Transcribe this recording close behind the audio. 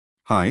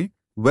Hi,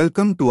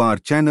 welcome to our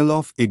channel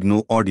of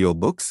IGNOU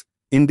Audiobooks,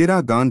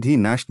 Indira Gandhi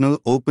National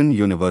Open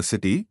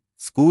University,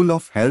 School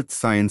of Health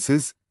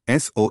Sciences,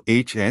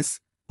 SOHS,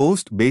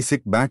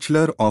 Post-Basic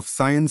Bachelor of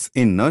Science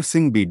in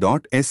Nursing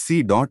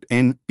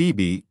B.Sc.N.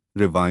 PB,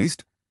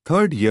 revised,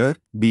 3rd year,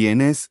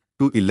 BNS,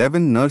 to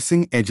 11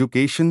 Nursing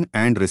Education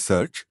and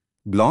Research,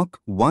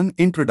 Block-1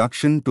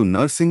 Introduction to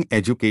Nursing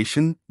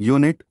Education,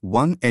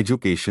 Unit-1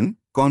 Education,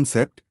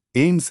 Concept,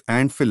 Aims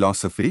and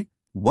Philosophy,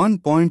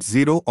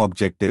 1.0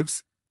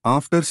 Objectives.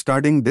 After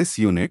studying this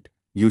unit,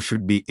 you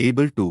should be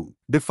able to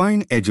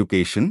define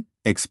education,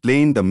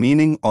 explain the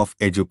meaning of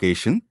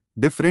education,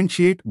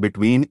 differentiate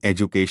between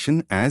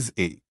education as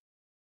a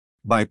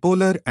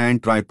bipolar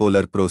and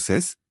tripolar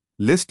process,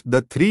 list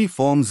the three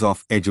forms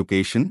of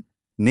education,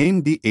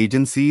 name the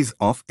agencies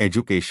of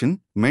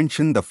education,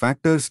 mention the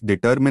factors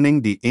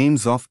determining the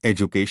aims of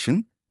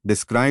education,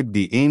 describe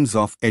the aims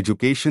of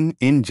education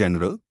in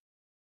general,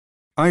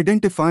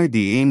 identify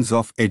the aims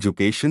of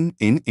education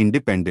in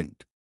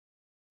independent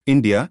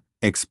India,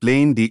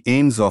 explain the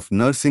aims of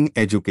nursing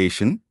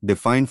education,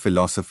 define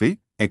philosophy,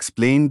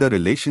 explain the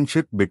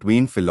relationship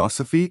between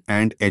philosophy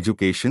and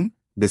education,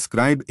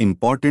 describe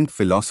important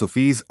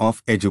philosophies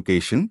of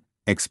education,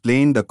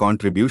 explain the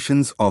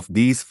contributions of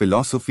these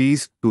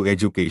philosophies to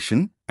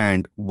education,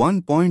 and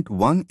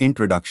 1.1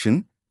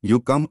 Introduction. You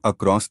come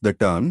across the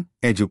term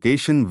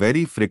education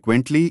very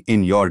frequently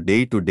in your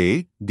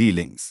day-to-day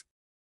dealings.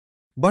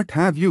 But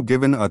have you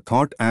given a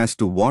thought as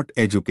to what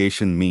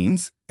education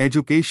means?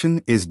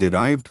 Education is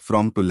derived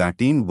from two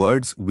Latin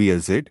words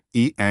viasid,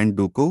 e and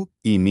duco,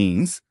 e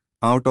means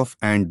out of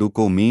and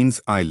duco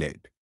means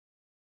eyelid.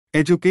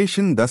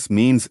 Education thus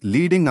means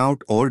leading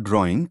out or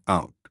drawing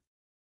out.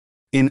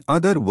 In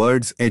other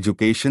words,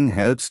 education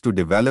helps to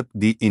develop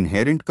the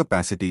inherent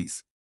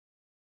capacities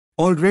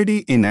already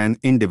in an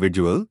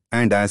individual,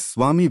 and as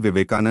Swami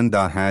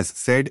Vivekananda has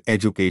said,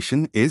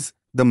 education is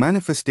the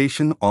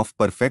manifestation of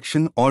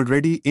perfection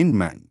already in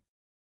man.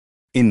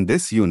 In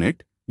this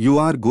unit, you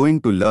are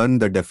going to learn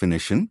the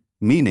definition,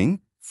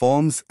 meaning,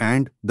 forms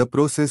and the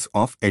process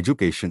of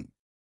education.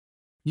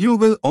 You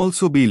will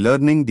also be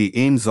learning the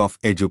aims of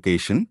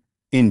education,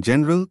 in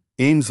general,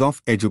 aims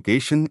of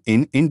education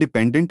in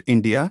independent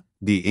India,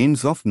 the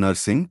aims of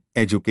nursing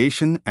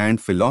education and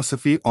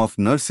philosophy of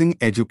nursing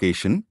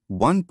education,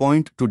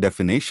 1.2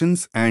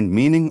 definitions and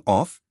meaning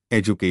of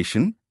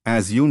education.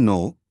 As you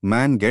know,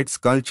 man gets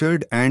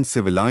cultured and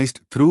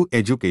civilized through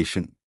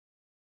education.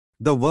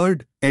 The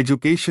word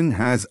education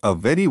has a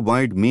very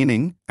wide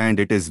meaning and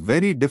it is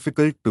very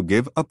difficult to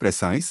give a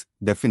precise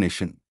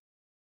definition.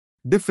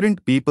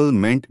 Different people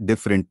meant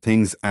different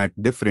things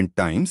at different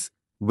times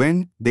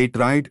when they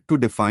tried to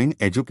define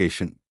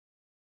education.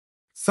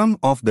 Some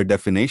of the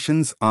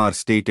definitions are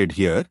stated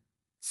here.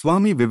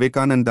 Swami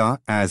Vivekananda,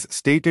 as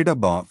stated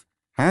above,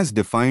 has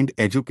defined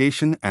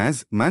education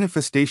as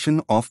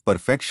manifestation of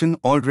perfection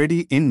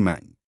already in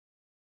man.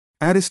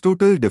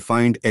 Aristotle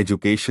defined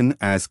education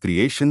as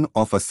creation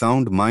of a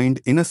sound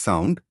mind in a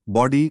sound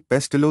body.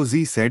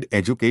 Pestalozzi said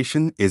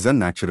education is a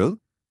natural,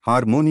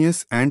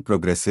 harmonious and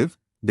progressive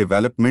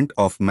development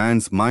of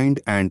man's mind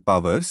and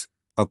powers.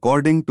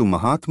 According to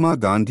Mahatma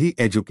Gandhi,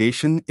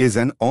 education is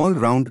an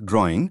all-round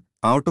drawing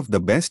out of the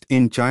best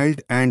in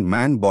child and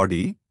man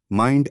body,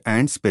 mind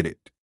and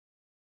spirit.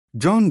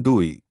 John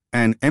Dewey,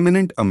 an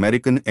eminent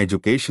American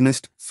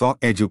educationist, saw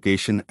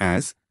education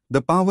as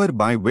the power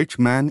by which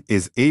man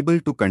is able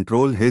to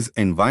control his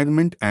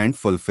environment and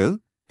fulfill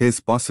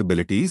his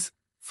possibilities.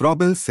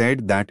 Froebel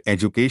said that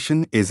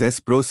education is a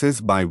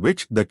process by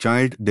which the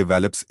child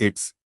develops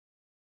its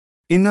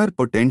inner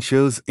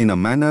potentials in a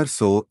manner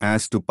so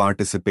as to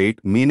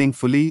participate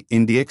meaningfully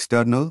in the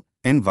external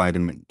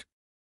environment.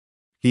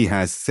 He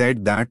has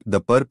said that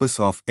the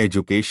purpose of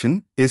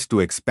education is to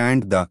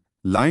expand the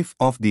life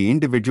of the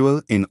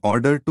individual in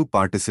order to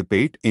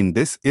participate in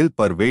this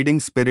ill-pervading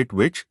spirit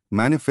which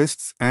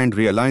manifests and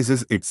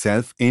realizes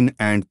itself in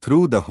and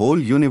through the whole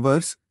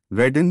universe.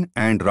 Redden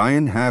and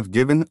Ryan have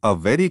given a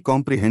very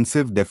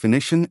comprehensive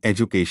definition.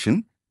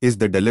 Education is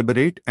the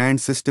deliberate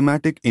and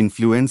systematic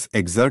influence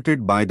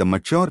exerted by the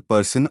mature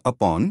person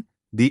upon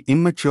the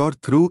immature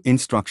through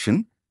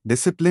instruction,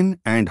 discipline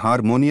and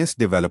harmonious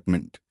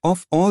development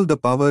of all the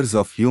powers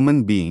of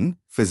human being,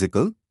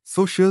 physical,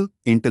 social,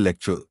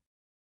 intellectual,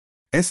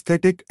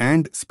 aesthetic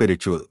and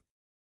spiritual.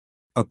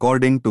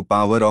 According to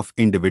power of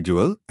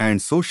individual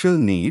and social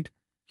need,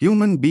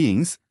 human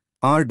beings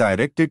are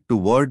directed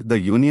toward the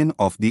union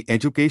of the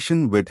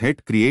education with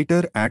its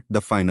creator at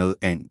the final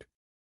end.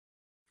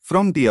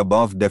 From the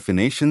above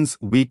definitions,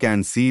 we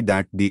can see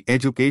that the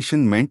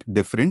education meant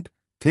different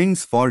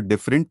things for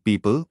different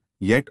people,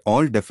 yet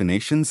all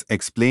definitions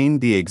explain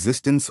the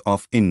existence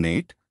of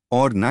innate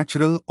or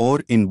natural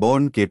or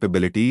inborn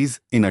capabilities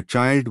in a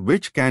child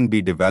which can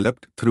be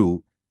developed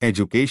through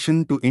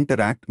education to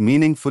interact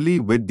meaningfully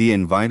with the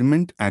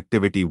environment.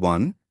 Activity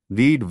 1.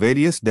 Read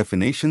various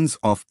definitions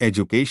of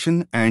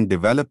education and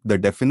develop the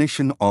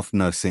definition of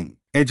nursing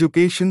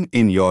Education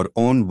in your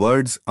own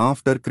words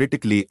after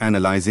critically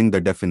analyzing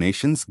the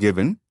definitions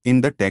given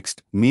in the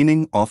text.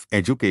 Meaning of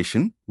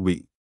education.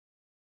 We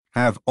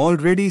have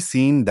already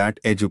seen that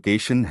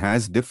education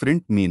has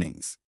different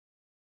meanings.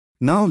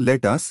 Now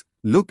let us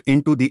look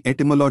into the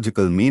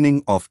etymological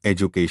meaning of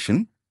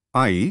education,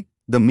 i.e.,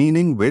 the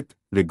meaning with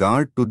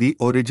regard to the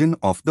origin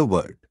of the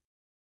word.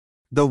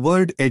 The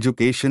word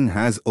education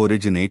has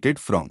originated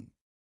from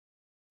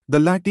the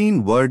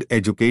Latin word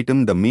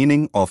educatum, the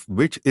meaning of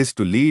which is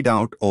to lead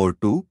out or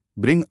to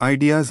bring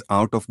ideas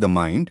out of the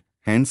mind.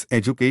 Hence,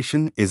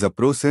 education is a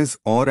process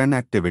or an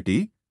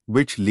activity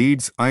which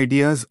leads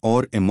ideas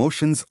or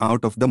emotions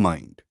out of the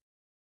mind.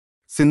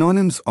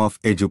 Synonyms of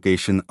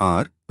education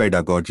are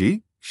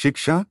pedagogy,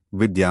 shiksha,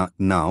 vidya.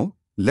 Now,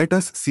 let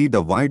us see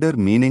the wider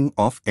meaning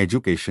of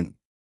education.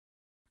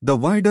 The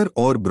wider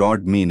or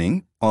broad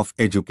meaning of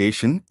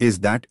education is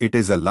that it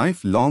is a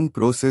lifelong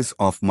process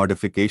of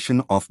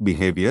modification of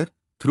behavior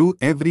through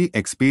every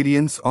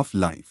experience of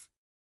life.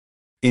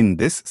 In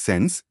this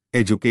sense,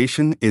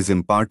 education is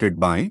imparted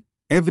by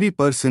every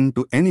person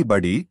to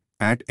anybody,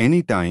 at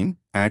any time,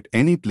 at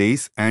any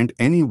place and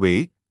any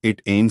way.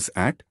 It aims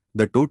at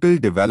the total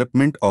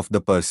development of the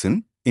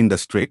person. In the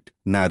strict,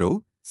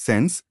 narrow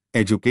sense,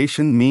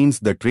 education means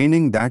the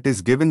training that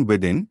is given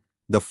within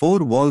the four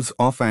walls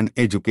of an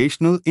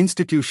educational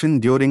institution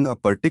during a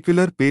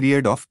particular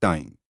period of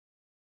time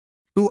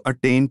to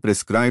attain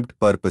prescribed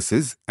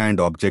purposes and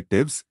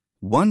objectives.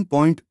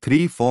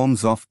 1.3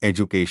 Forms of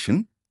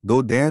education.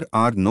 Though there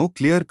are no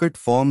clear-cut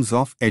forms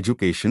of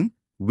education,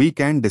 we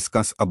can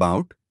discuss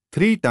about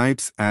three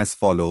types as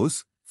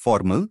follows: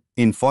 formal,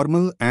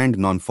 informal and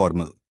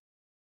non-formal.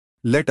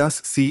 Let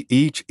us see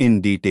each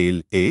in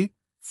detail. A.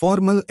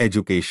 Formal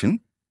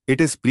education. It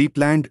is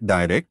pre-planned,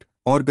 direct,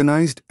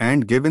 organized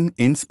and given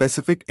in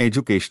specific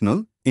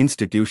educational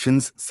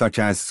institutions such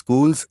as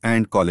schools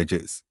and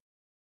colleges.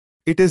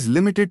 It is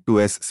limited to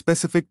a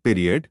specific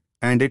period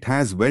and it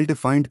has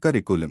well-defined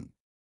curriculum.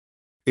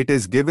 It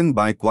is given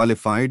by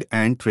qualified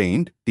and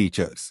trained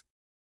teachers.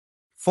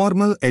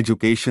 Formal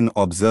education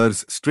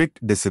observes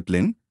strict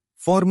discipline.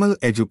 Formal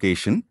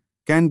education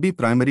can be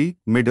primary,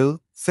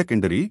 middle,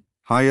 secondary,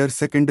 higher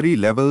secondary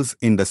levels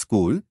in the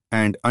school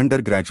and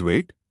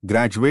undergraduate,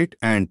 graduate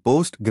and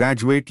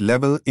postgraduate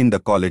level in the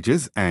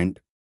colleges and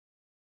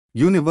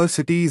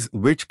universities,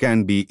 which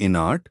can be in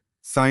art,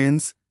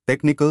 science,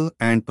 technical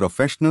and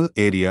professional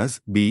areas.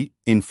 B.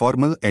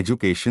 Informal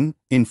education.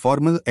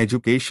 Informal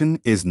education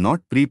is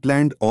not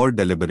pre-planned or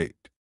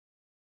deliberate.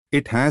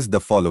 It has the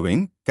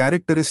following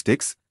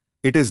characteristics.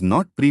 It is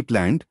not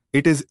pre-planned,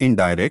 it is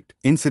indirect,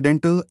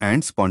 incidental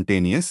and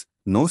spontaneous.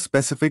 No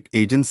specific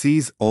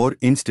agencies or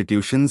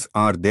institutions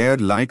are there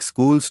like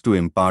schools to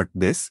impart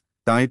this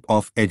type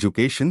of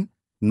education.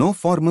 No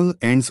formal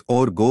ends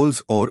or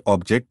goals or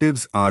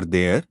objectives are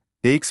there.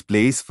 Takes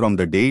place from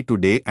the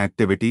day-to-day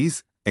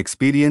activities,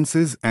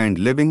 experiences and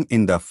living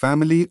in the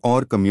family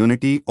or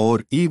community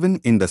or even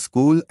in the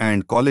school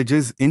and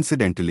colleges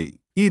incidentally,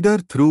 either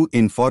through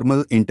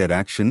informal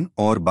interaction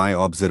or by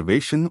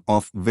observation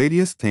of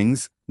various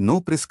things.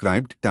 No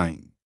prescribed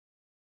time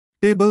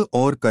table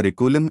or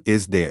curriculum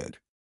is there.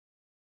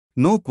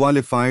 No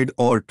qualified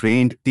or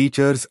trained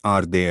teachers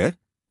are there.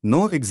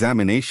 No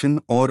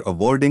examination or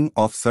awarding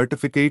of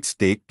certificates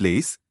take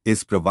place.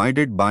 Is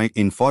provided by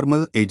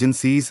informal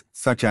agencies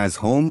such as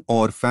home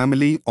or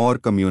family or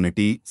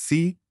community.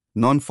 C.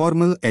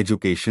 Non-formal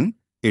education.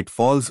 It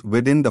falls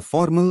within the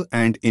formal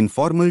and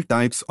informal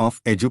types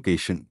of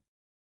education.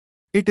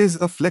 It is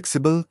a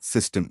flexible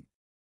system.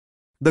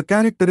 The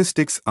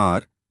characteristics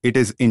are: it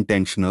is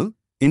intentional,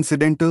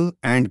 incidental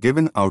and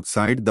given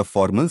outside the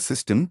formal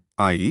system,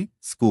 i.e.,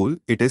 school.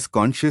 It is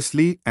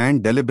consciously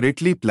and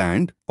deliberately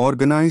planned,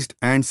 organized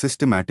and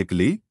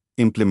systematically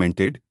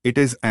implemented. It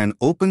is an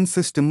open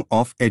system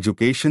of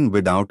education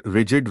without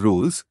rigid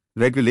rules,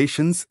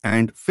 regulations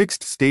and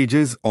fixed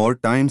stages or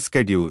time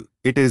schedule.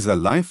 It is a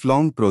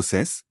lifelong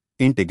process,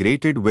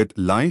 integrated with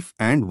life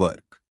and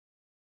work.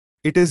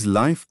 It is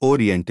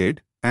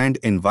life-oriented and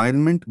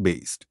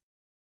environment-based.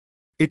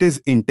 It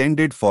is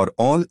intended for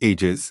all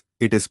ages.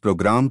 It is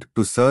programmed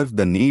to serve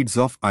the needs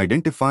of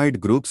identified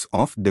groups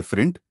of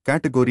different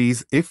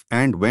categories if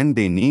and when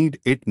they need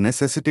it.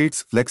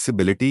 Necessitates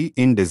flexibility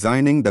in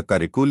designing the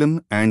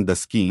curriculum and the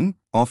scheme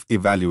of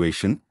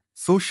evaluation.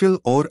 Social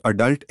or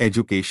adult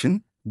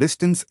education,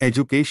 distance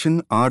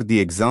education are the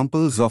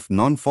examples of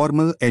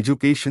non-formal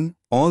education.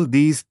 All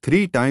these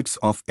three types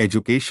of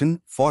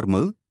education,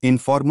 formal,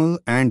 informal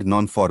and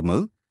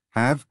non-formal,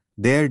 have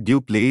their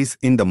due place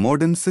in the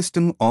modern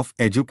system of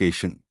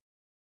education.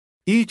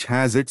 Each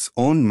has its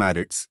own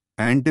merits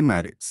and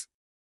demerits.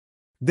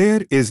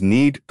 There is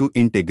need to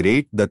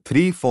integrate the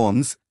three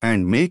forms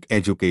and make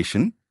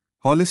education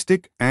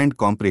holistic and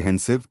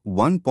comprehensive.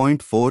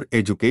 1.4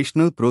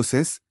 Educational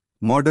process.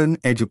 Modern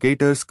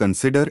educators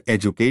consider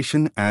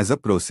education as a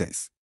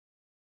process.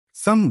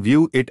 Some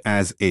view it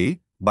as a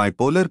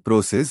bipolar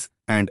process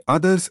and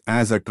others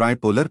as a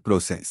tripolar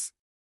process.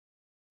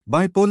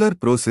 Bipolar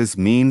process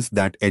means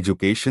that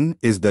education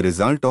is the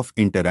result of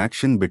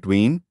interaction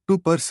between two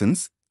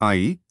persons,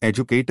 i.e.,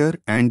 educator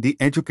and the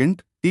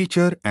educand,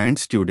 teacher and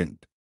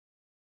student.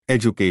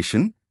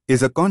 Education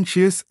is a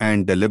conscious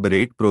and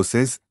deliberate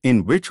process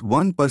in which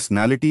one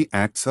personality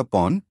acts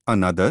upon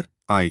another,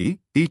 i.e.,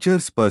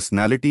 teacher's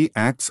personality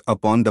acts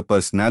upon the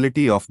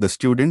personality of the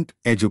student.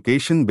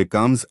 Education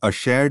becomes a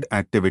shared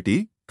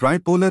activity.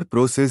 Tripolar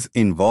process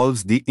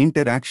involves the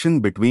interaction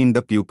between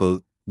the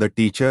pupil, the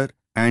teacher,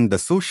 and the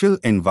social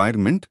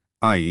environment,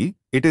 i.e.,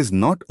 it is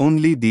not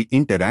only the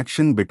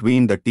interaction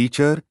between the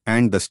teacher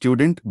and the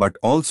student but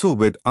also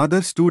with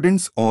other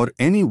students or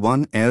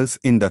anyone else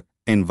in the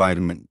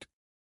environment.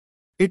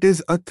 It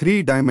is a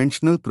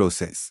three-dimensional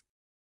process.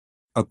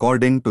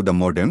 According to the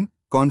modern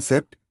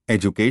concept,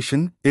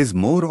 education is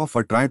more of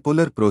a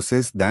tripolar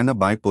process than a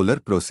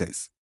bipolar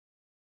process.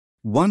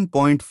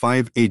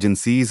 1.5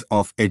 Agencies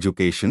of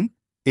education.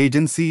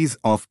 Agencies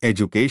of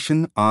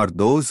education are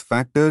those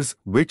factors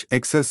which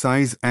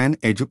exercise an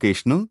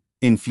educational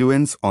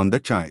influence on the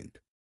child.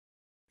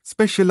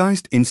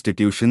 Specialized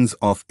institutions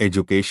of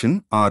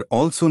education are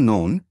also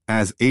known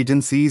as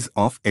agencies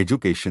of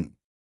education.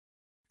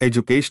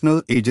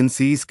 Educational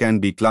agencies can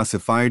be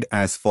classified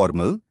as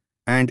formal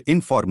and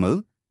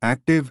informal,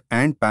 active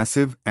and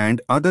passive, and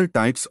other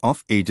types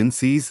of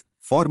agencies.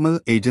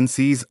 Formal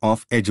agencies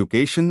of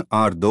education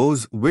are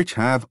those which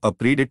have a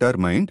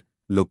predetermined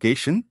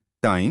location,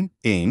 time,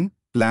 aim,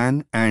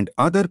 plan, and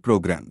other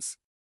programs.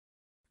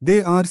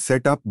 They are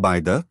set up by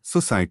the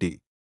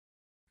society.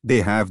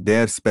 They have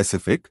their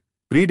specific,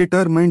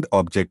 predetermined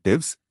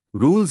objectives,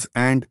 rules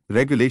and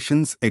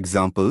regulations.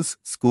 Examples: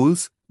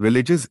 schools,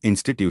 religious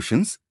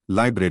institutions,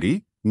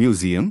 library,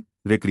 museum,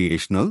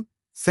 recreational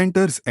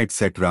centers,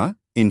 etc.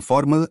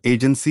 Informal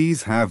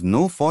agencies have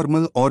no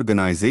formal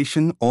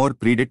organization or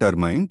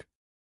predetermined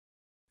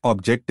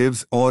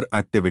objectives or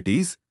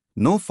activities,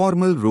 no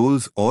formal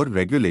rules or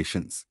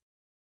regulations.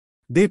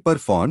 They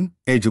perform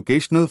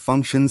educational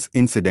functions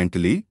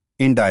incidentally,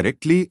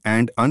 indirectly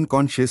and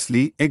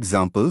unconsciously.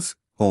 Examples: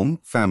 home,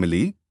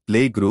 family,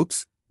 play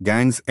groups,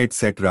 gangs,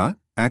 etc.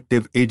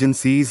 Active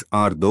agencies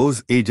are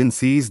those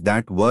agencies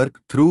that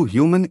work through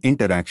human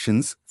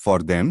interactions. For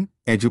them,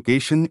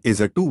 education is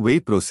a two-way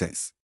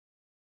process.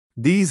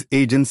 These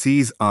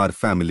agencies are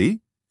family,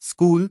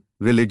 school,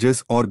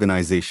 religious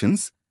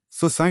organizations,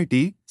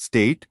 society,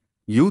 state,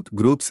 youth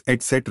groups,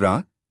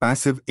 etc.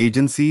 Passive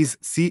agencies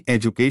see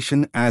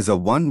education as a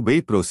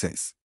one-way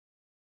process.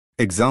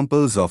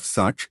 Examples of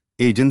such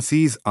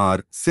agencies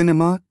are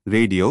cinema,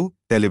 radio,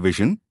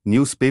 television,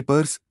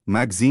 newspapers,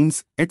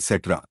 magazines,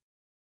 etc.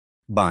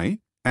 By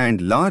and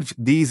large,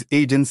 these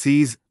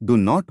agencies do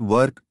not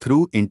work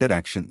through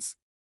interactions.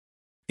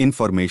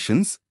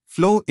 Informations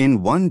flow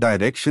in one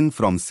direction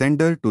from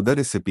sender to the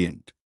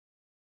recipient.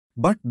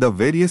 But the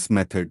various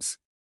methods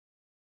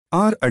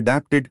are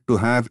adapted to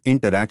have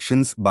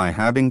interactions by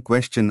having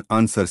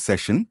question-answer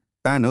session,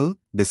 panel,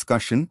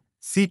 discussion,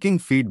 seeking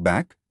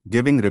feedback,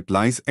 giving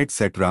replies,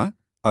 etc.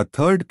 A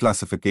third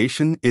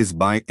classification is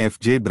by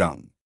F.J.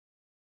 Brown.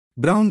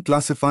 Brown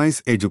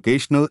classifies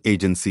educational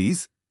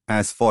agencies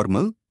as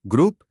formal,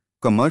 group,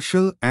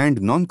 commercial and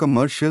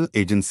non-commercial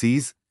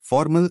agencies.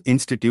 Formal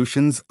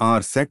institutions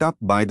are set up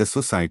by the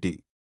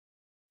society.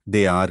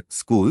 They are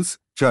schools,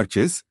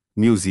 churches,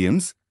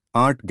 museums,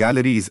 art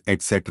galleries,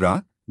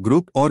 etc.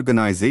 Group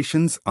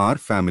organizations are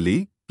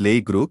family,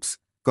 play groups,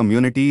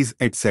 communities,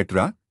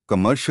 etc.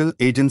 Commercial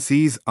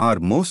agencies are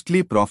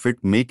mostly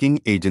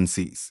profit-making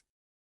agencies.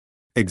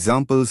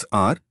 Examples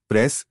are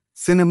press,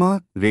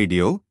 cinema,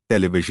 radio,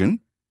 television,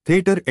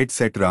 theatre,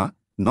 etc.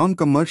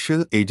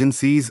 Non-commercial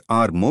agencies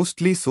are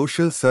mostly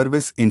social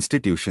service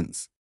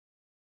institutions.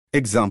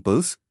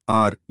 Examples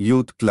are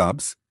youth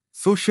clubs,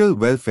 social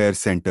welfare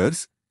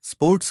centers,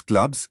 sports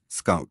clubs,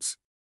 scouts,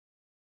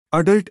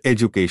 adult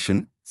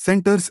education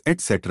centers,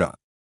 etc.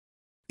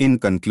 In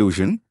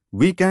conclusion,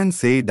 we can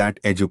say that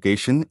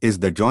education is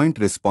the joint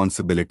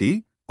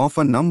responsibility of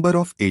a number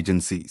of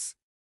agencies.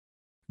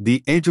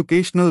 The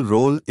educational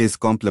role is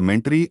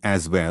complementary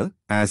as well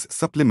as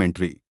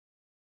supplementary.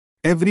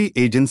 Every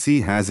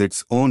agency has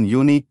its own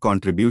unique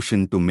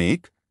contribution to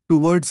make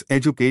towards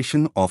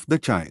education of the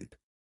child.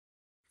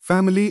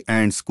 Family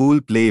and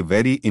school play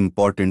very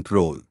important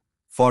role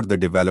for the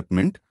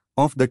development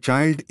of the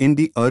child in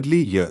the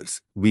early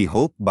years. We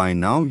hope by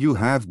now you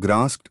have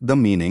grasped the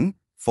meaning,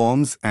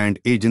 forms and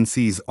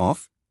agencies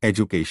of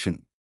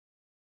education.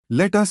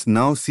 Let us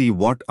now see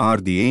what are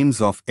the aims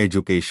of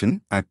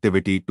education.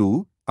 Activity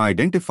 2.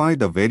 Identify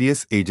the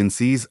various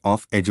agencies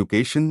of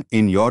education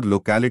in your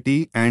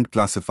locality and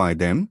classify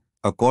them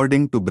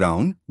according to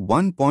Brown.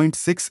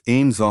 1.6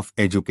 Aims of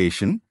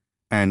education.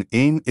 An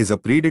aim is a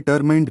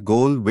predetermined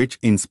goal which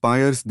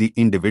inspires the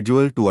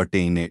individual to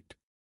attain it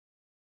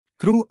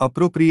through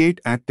appropriate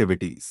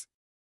activities.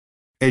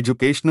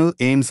 Educational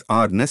aims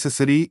are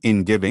necessary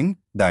in giving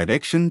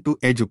direction to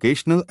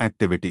educational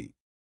activity.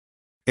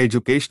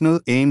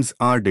 Educational aims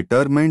are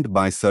determined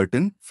by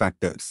certain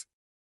factors.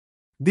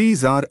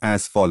 These are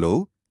as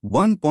follow: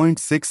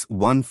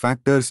 1.61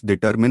 Factors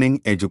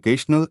determining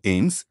educational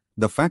aims.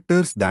 The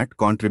factors that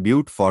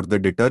contribute for the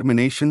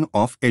determination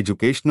of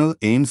educational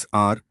aims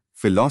are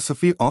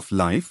philosophy of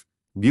life,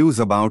 views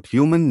about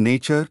human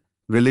nature,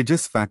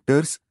 religious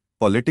factors,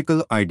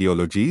 political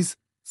ideologies,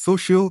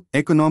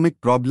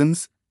 socio-economic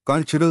problems,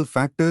 cultural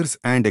factors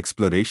and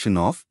exploration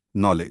of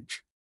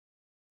knowledge.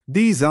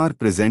 These are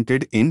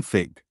presented in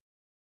Fig.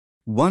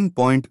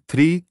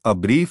 1.3. A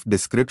brief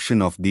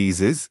description of these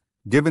is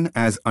given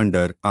as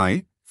under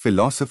I.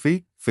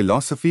 Philosophy.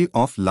 Philosophy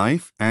of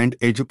life and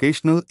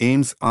educational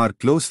aims are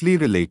closely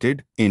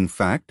related. In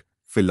fact,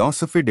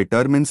 philosophy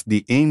determines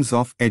the aims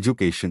of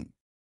education.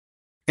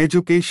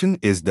 Education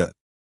is the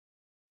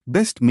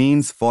best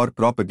means for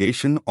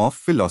propagation of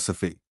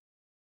philosophy.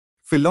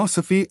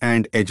 Philosophy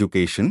and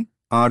education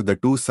are the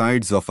two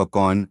sides of a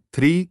coin.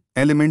 3.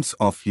 Elements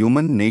of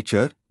human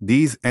nature.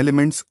 These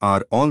elements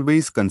are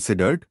always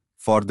considered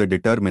for the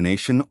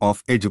determination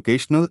of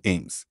educational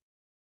aims.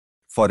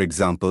 For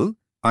example,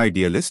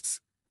 idealists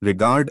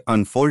regard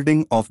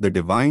unfolding of the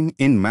divine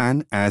in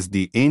man as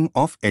the aim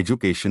of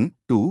education.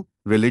 2.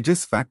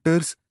 Religious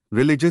factors.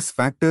 Religious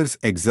factors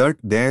exert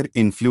their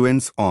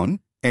influence on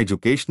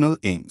educational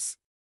aims.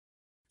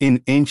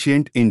 In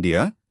ancient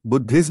India,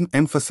 Buddhism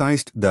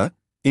emphasized the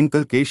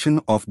inculcation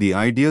of the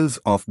ideals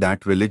of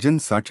that religion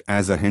such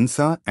as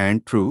ahimsa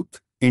and truth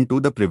into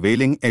the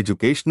prevailing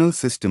educational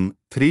system.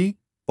 3.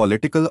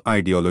 Political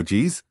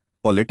ideologies.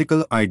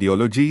 Political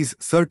ideologies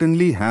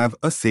certainly have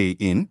a say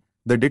in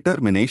the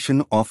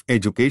determination of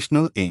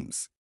educational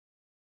aims.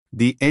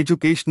 The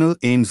educational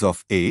aims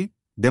of a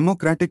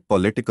democratic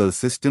political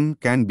system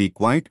can be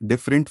quite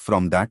different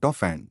from that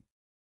of an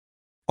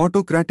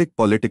autocratic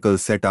political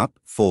setup.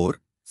 4.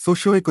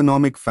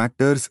 Socioeconomic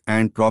factors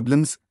and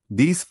problems.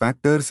 These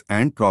factors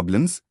and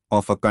problems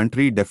of a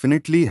country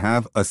definitely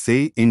have a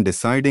say in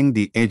deciding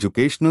the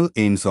educational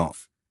aims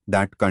of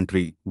that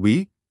country.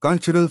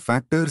 Cultural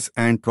factors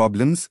and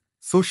problems.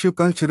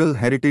 Sociocultural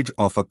heritage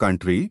of a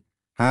country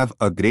have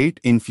a great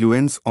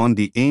influence on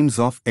the aims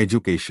of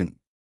education.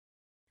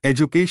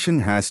 Education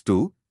has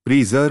to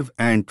preserve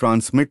and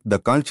transmit the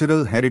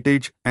cultural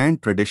heritage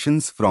and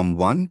traditions from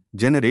one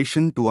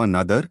generation to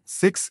another.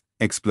 6.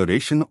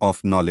 Exploration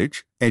of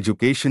knowledge.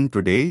 Education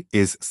today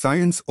is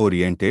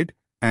science-oriented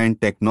and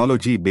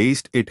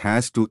technology-based. It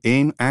has to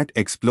aim at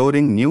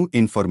exploring new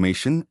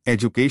information.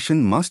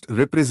 Education must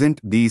represent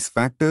these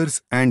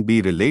factors and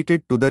be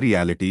related to the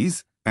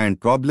realities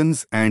and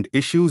problems and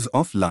issues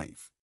of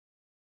life.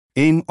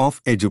 Aim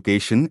of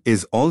education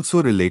is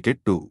also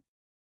related to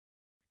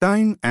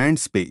time and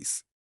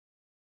space.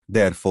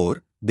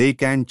 Therefore, they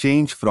can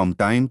change from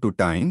time to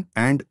time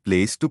and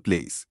place to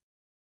place.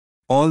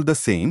 All the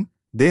same,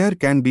 there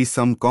can be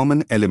some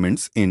common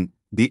elements in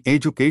the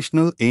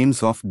educational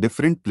aims of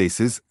different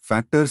places.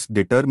 Factors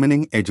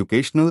determining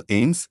educational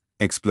aims: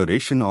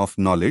 exploration of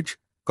knowledge,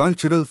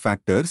 cultural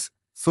factors,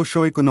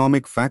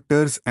 socio-economic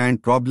factors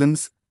and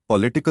problems,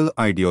 political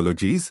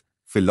ideologies,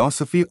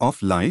 philosophy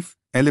of life,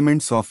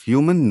 elements of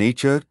human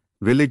nature,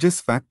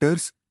 religious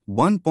factors.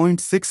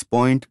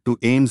 1.6.2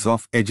 Aims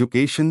of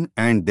education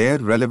and their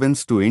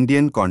relevance to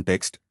Indian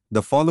context.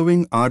 The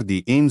following are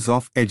the aims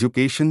of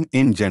education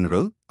in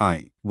general.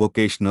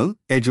 Vocational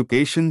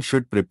education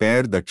should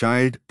prepare the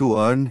child to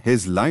earn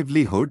his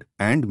livelihood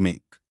and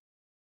make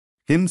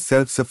him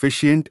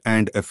self-sufficient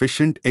and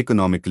efficient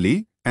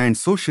economically and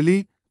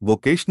socially.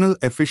 Vocational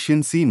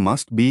efficiency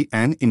must be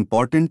an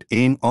important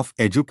aim of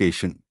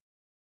education.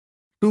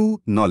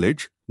 2.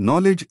 Knowledge.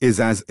 Knowledge is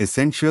as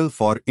essential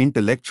for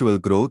intellectual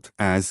growth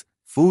as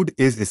food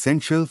is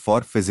essential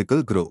for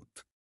physical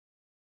growth.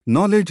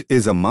 Knowledge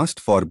is a must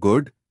for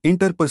good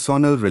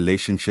interpersonal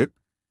relationship,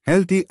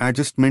 healthy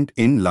adjustment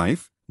in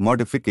life,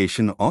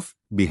 modification of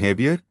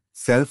behavior,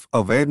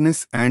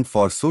 self-awareness and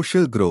for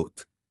social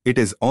growth. It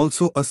is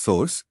also a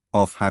source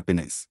of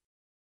happiness.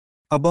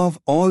 Above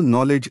all,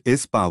 knowledge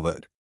is power.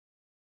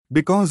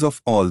 Because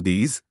of all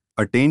these,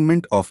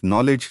 attainment of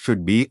knowledge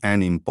should be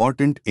an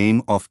important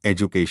aim of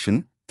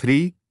education.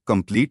 3.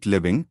 Complete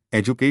living.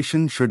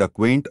 Education should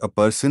acquaint a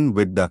person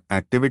with the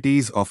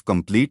activities of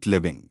complete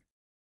living.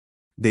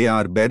 They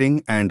are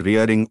bearing and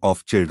rearing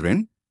of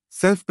children,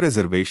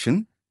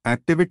 self-preservation,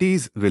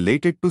 activities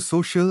related to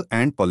social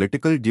and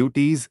political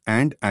duties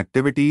and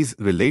activities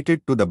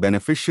related to the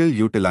beneficial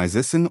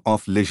utilization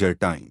of leisure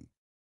time.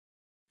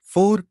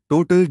 4.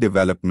 Total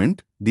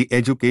development. The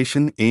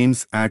education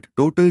aims at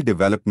total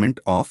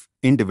development of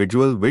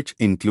individual which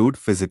include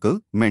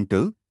physical,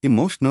 mental,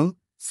 emotional,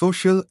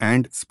 social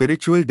and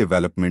spiritual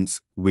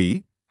developments.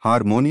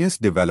 Harmonious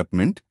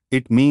development.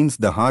 It means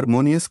the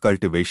harmonious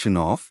cultivation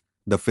of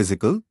the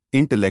physical,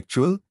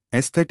 intellectual,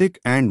 aesthetic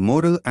and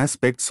moral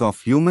aspects of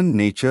human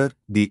nature.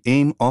 The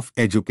aim of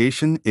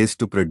education is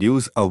to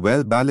produce a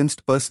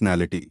well-balanced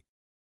personality.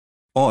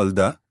 All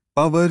the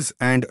powers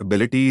and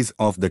abilities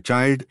of the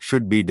child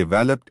should be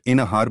developed in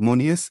a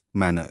harmonious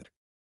manner.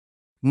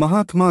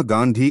 Mahatma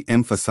Gandhi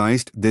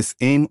emphasized this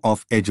aim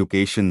of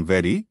education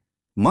very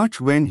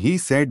much when he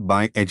said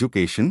by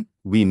education,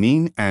 we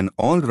mean an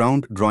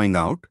all-round drawing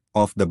out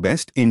of the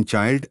best in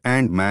child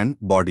and man,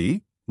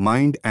 body,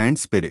 mind and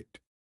spirit.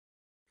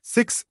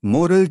 6.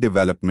 Moral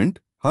development.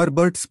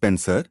 Herbert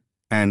Spencer,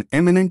 an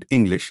eminent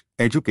English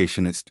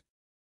educationist,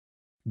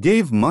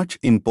 gave much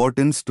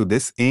importance to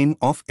this aim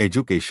of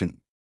education.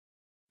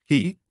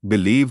 He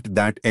believed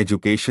that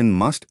education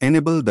must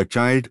enable the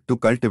child to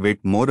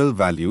cultivate moral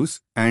values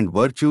and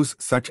virtues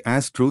such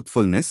as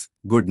truthfulness,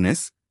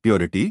 goodness,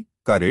 purity,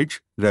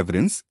 courage,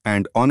 reverence,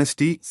 and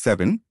honesty.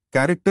 7.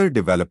 Character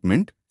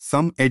development.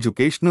 Some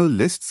educational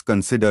lists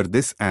consider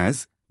this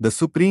as the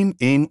supreme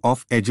aim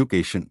of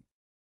education.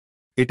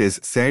 It is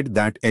said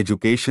that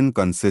education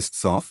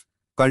consists of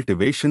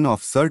cultivation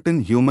of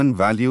certain human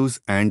values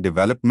and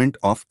development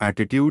of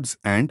attitudes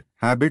and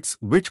habits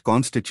which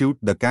constitute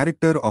the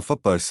character of a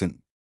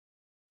person.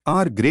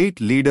 Our great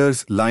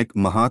leaders like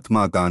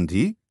Mahatma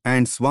Gandhi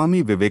and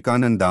Swami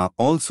Vivekananda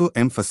also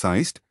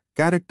emphasized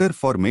character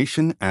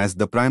formation as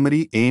the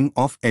primary aim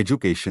of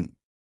education.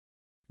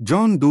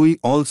 John Dewey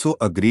also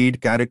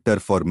agreed character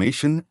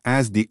formation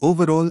as the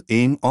overall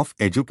aim of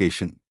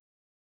education.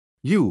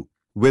 You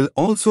will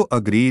also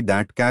agree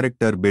that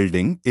character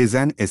building is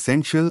an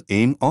essential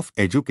aim of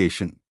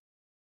education.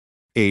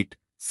 8.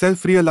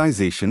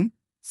 Self-realization.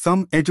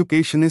 Some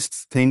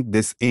educationists think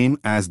this aim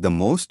as the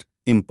most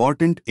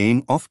important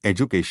aim of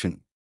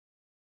education.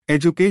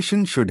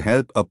 Education should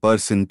help a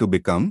person to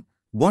become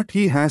what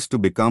he has to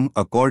become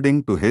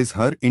according to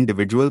his/her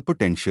individual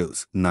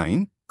potentials.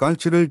 9.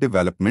 Cultural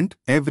development.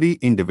 Every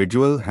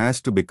individual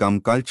has to become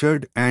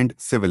cultured and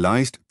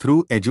civilized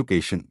through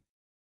education.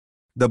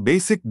 The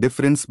basic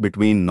difference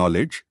between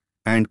knowledge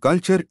and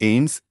culture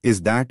aims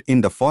is that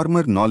in the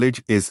former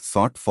knowledge is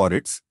sought for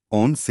its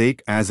own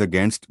sake as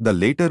against the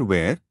later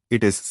where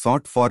it is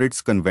sought for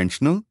its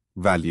conventional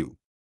value.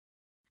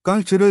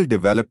 Cultural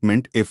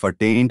development, if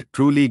attained,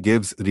 truly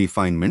gives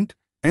refinement,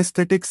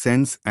 aesthetic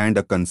sense and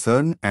a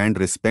concern and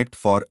respect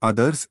for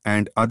others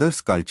and others'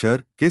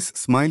 culture. Kiss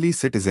smiley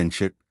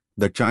citizenship.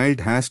 The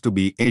child has to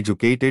be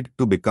educated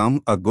to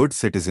become a good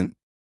citizen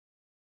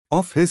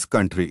of his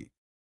country.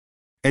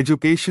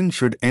 Education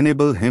should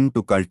enable him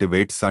to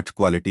cultivate such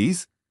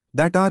qualities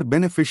that are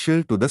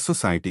beneficial to the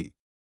society.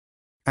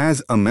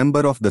 As a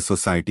member of the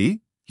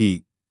society,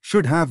 he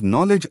should have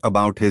knowledge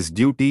about his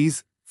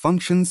duties,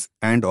 functions,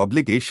 and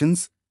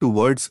obligations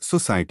towards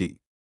society.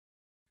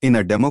 In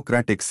a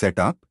democratic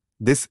setup,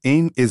 this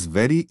aim is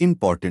very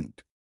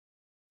important.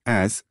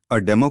 As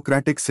a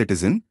democratic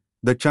citizen,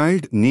 the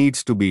child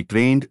needs to be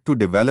trained to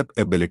develop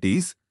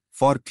abilities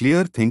for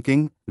clear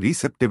thinking,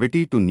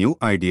 receptivity to new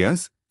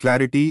ideas,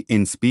 clarity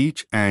in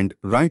speech and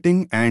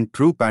writing, and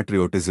true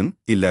patriotism.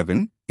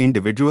 11.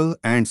 Individual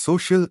and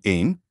social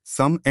aim.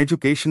 Some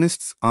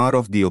educationists are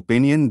of the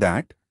opinion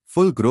that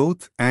full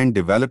growth and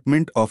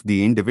development of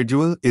the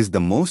individual is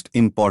the most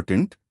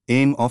important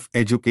aim of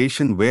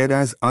education,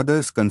 whereas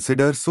others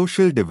consider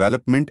social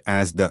development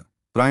as the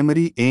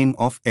primary aim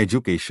of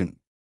education.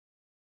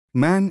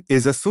 Man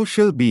is a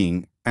social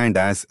being, and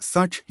as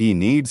such he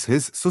needs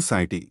his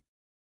society.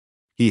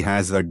 He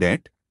has a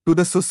debt to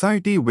the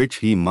society which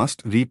he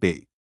must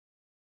repay.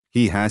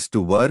 He has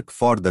to work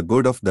for the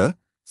good of the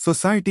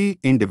society.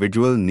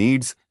 Individual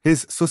needs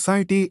his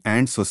society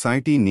and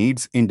society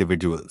needs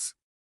individuals.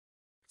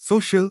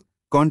 Social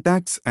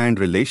contacts and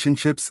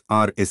relationships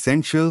are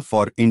essential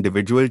for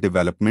individual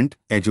development.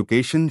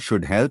 Education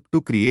should help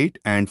to create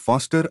and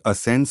foster a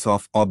sense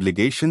of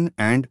obligation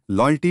and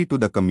loyalty to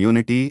the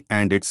community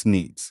and its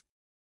needs.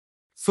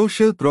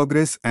 Social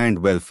progress and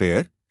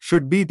welfare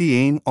should be the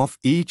aim of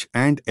each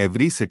and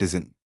every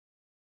citizen.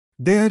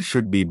 There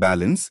should be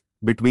balance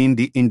between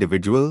the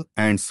individual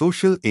and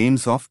social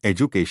aims of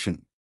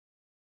education.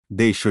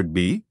 They should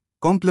be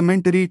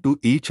complementary to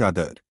each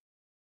other.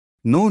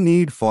 No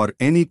need for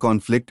any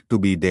conflict to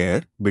be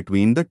there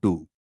between the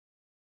two.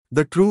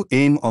 The true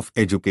aim of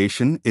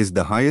education is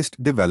the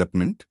highest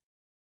development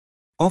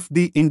of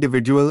the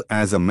individual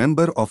as a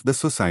member of the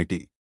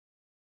society.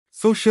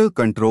 Social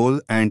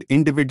control and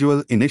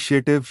individual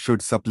initiative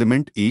should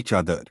supplement each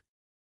other.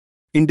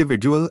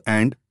 Individual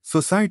and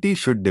society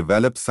should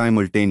develop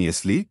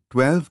simultaneously.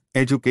 12.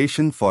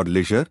 Education for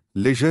leisure.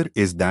 Leisure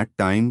is that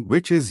time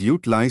which is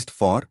utilized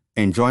for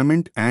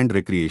enjoyment and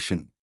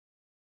recreation.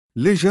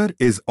 Leisure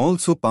is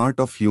also part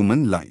of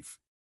human life.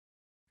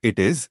 It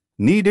is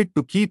needed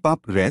to keep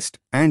up rest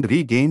and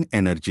regain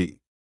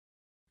energy.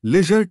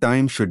 Leisure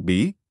time should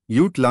be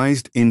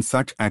utilized in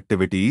such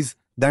activities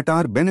that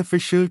are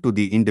beneficial to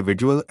the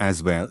individual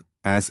as well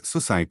as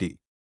society.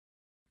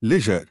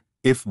 Leisure,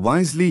 if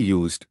wisely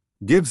used,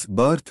 gives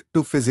birth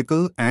to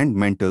physical and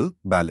mental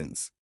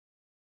balance.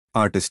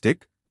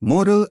 Artistic,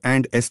 moral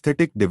and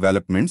aesthetic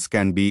developments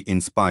can be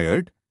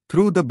inspired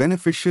through the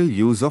beneficial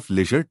use of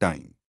leisure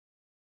time.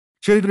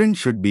 Children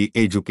should be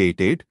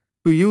educated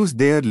to use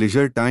their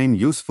leisure time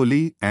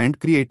usefully and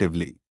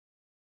creatively.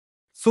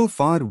 So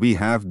far we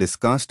have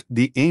discussed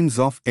the aims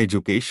of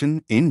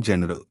education in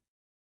general.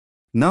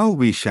 Now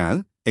we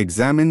shall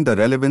Examine the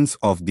relevance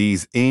of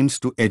these aims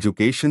to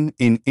education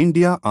in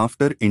India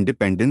after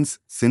independence.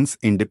 Since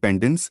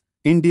independence,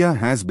 India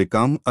has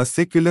become a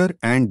secular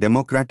and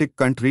democratic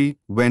country.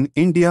 When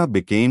India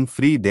became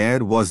free,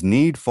 there was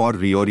need for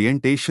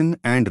reorientation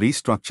and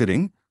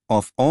restructuring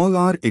of all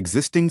our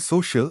existing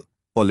social,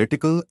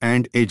 political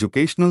and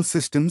educational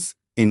systems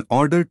in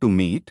order to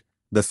meet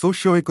the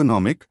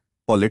socio-economic,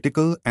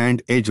 political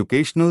and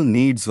educational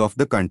needs of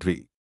the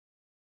country.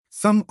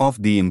 Some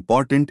of the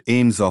important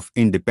aims of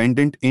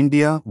independent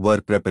India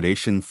were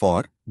preparation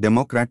for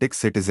democratic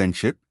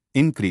citizenship,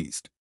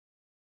 increased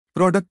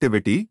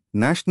productivity,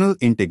 national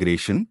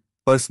integration,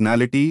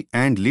 personality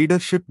and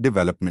leadership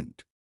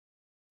development.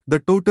 The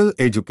total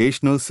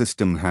educational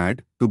system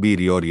had to be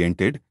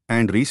reoriented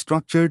and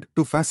restructured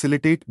to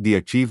facilitate the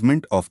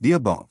achievement of the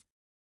above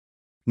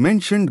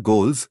mentioned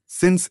goals.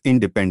 Since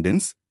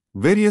independence,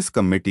 various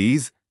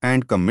committees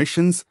and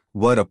commissions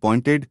were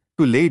appointed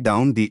to lay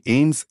down the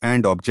aims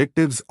and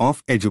objectives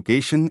of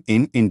education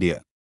in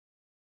India.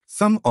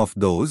 Some of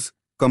those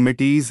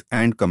committees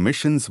and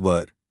commissions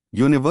were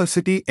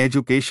University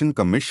Education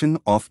Commission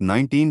of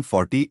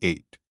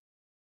 1948.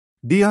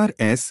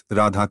 Dr.S.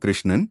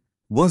 Radhakrishnan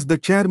was the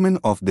chairman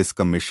of this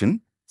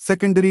commission,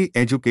 Secondary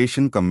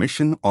Education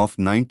Commission of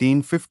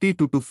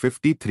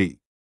 1952-53.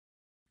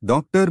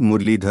 Dr.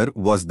 Murlidhar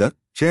was the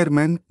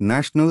chairman,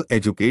 National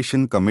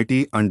Education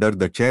Committee under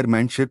the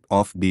chairmanship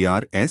of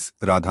Dr.S.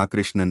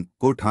 Radhakrishnan,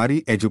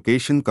 Kothari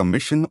Education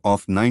Commission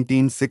of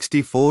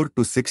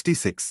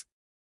 1964-66.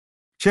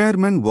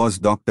 Chairman was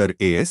Dr.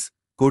 A.S.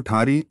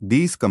 Kothari.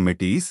 These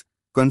committees,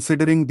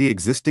 considering the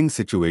existing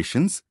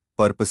situations,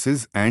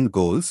 purposes and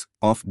goals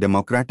of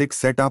democratic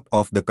setup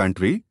of the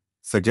country,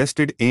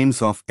 suggested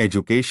aims of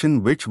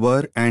education which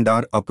were and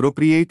are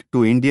appropriate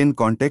to Indian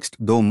context,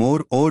 though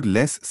more or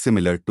less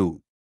similar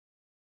to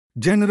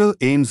general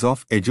aims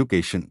of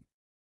education.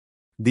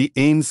 The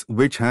aims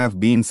which have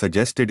been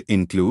suggested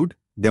include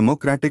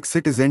democratic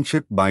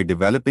citizenship by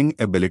developing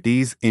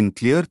abilities in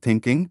clear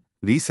thinking,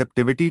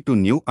 receptivity to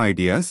new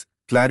ideas,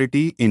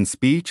 clarity in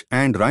speech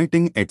and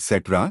writing,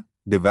 etc.,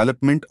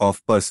 development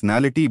of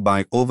personality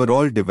by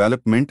overall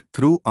development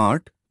through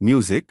art,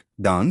 music,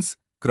 dance,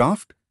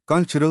 craft,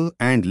 cultural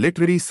and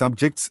literary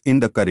subjects in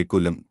the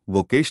curriculum,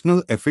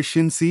 vocational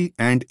efficiency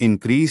and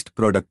increased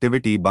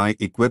productivity by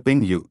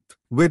equipping youth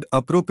with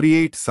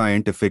appropriate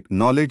scientific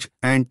knowledge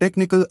and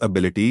technical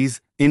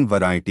abilities in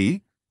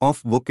variety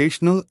of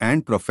vocational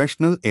and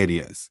professional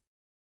areas.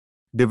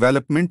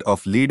 Development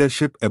of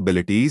leadership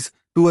abilities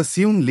to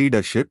assume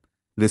leadership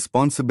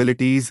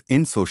responsibilities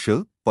in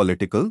social,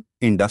 political,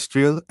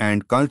 industrial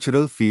and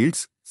cultural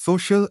fields,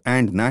 social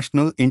and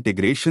national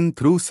integration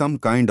through some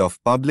kind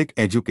of public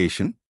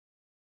education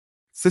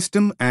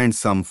system and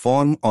some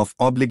form of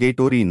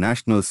obligatory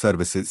national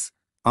services,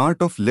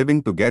 art of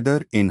living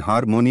together in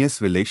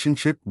harmonious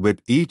relationship with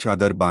each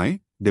other by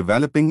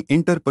developing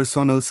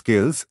interpersonal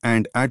skills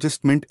and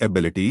adjustment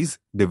abilities,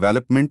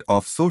 development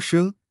of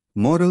social,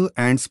 moral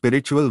and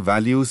spiritual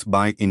values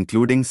by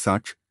including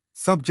such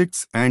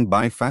subjects and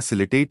by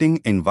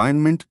facilitating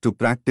environment to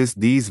practice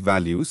these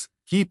values,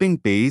 keeping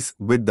pace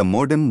with the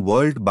modern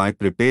world by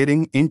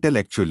preparing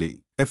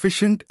intellectually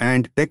efficient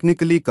and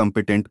technically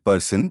competent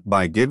person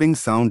by giving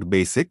sound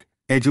basic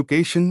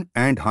education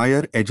and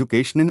higher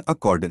education in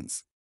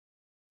accordance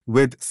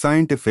with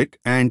scientific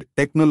and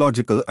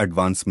technological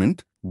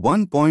advancement.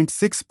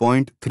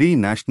 1.6.3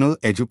 National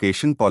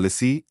Education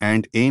Policy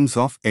and Aims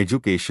of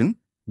Education.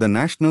 The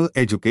National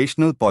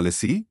Educational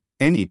Policy,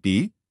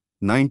 NEP,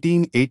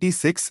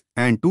 1986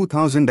 and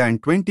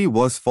 2020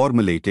 was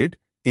formulated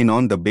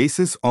on the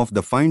basis of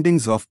the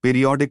findings of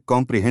periodic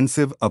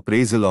comprehensive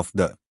appraisal of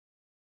the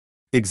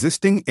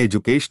existing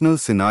educational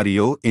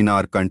scenario in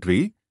our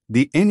country.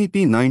 The NEP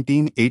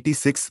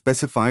 1986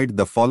 specified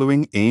the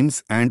following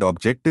aims and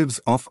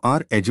objectives of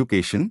our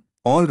education: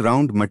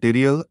 all-round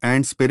material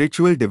and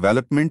spiritual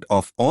development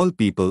of all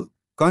people,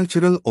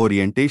 cultural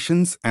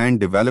orientations and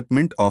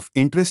development of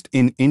interest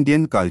in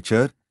Indian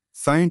culture,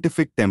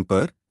 scientific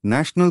temper,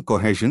 national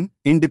cohesion,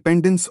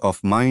 independence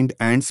of mind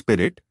and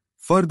spirit,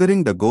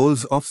 furthering the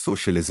goals of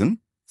socialism,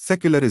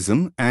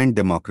 secularism and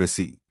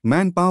democracy,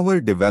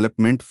 manpower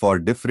development for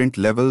different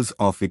levels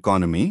of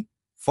economy,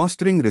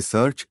 fostering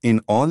research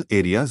in all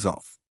areas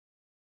of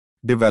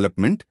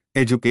development,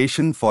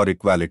 education for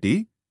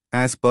equality.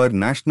 As per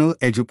National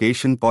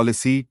Education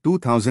Policy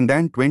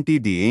 2020,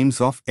 the aims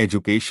of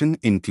education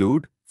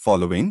include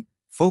following: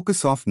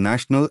 focus of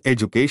National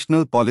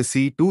Educational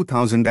Policy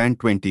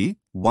 2020,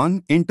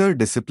 1.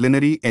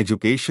 Interdisciplinary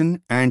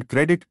education and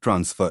credit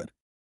transfer.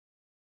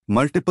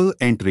 Multiple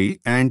entry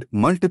and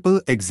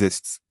multiple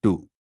exists.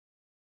 2.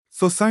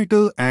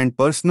 Societal and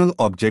personal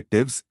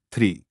objectives.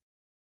 3.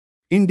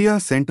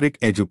 India-centric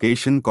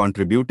education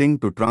contributing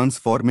to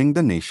transforming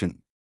the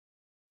nation.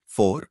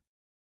 4.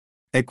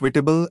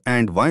 Equitable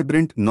and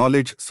vibrant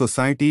knowledge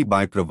society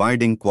by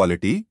providing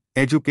quality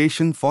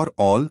education for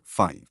all.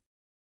 5.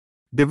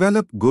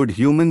 Develop good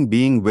human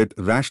being with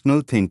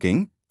rational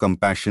thinking,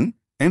 compassion,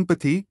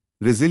 empathy,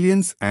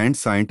 resilience and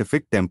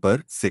scientific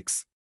temper.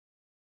 6.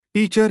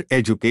 Teacher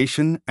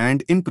education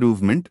and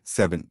improvement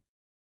 7.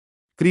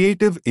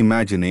 Creative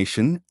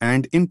imagination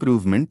and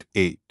improvement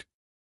 8.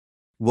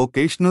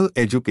 Vocational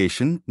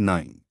education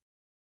 9.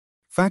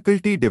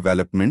 Faculty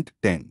development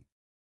 10.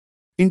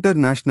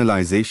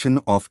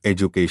 Internationalization of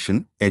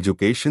education.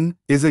 Education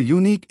is a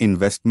unique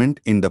investment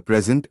in the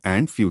present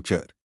and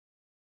future.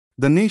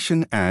 The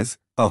nation as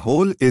a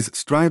whole is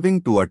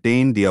striving to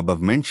attain the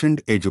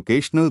above-mentioned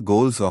educational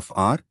goals of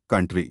our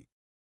country.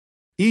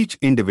 Each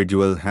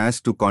individual has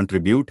to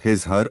contribute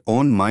his/her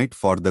own might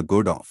for the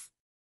good of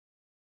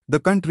the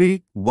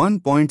country.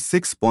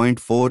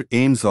 1.6.4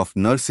 Aims of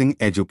nursing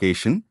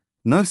education.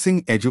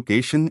 Nursing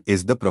education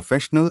is the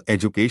professional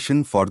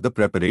education for the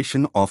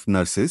preparation of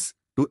nurses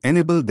to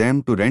enable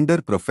them to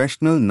render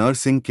professional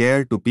nursing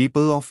care to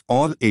people of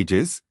all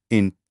ages,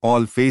 in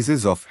all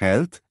phases of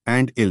health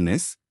and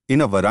illness,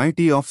 in a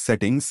variety of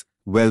settings.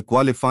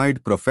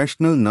 Well-qualified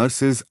professional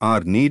nurses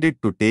are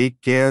needed to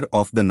take care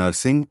of the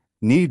nursing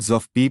needs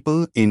of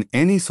people in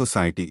any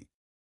society.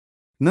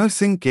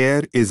 Nursing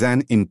care is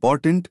an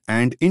important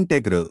and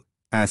integral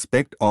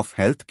aspect of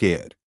health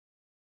care.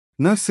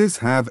 Nurses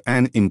have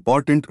an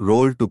important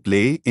role to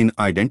play in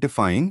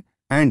identifying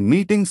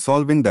and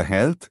solving the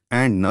health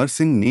and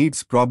nursing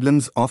needs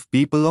problems of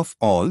people of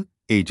all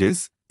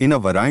ages in a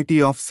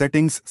variety of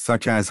settings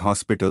such as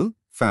hospital,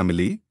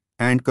 family,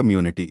 and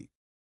community.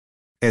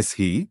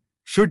 He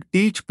should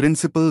teach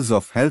principles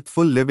of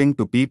healthful living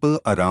to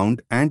people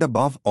around and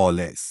above all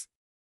else.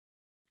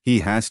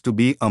 He has to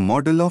be a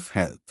model of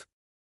health.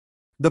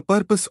 The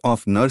purpose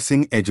of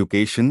nursing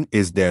education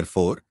is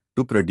therefore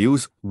to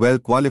produce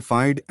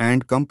well-qualified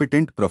and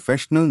competent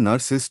professional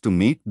nurses to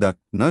meet the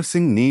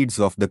nursing needs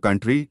of the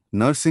country.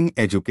 Nursing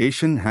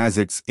education has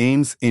its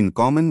aims in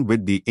common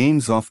with the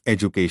aims of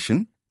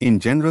education in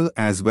general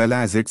as well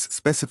as its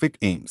specific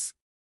aims.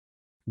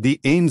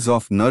 The aims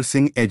of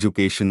nursing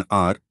education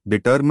are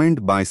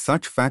determined by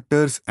such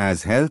factors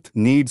as health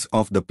needs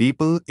of the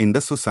people in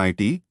the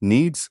society,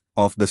 needs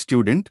of the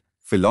student,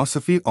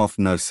 philosophy of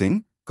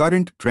nursing,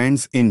 current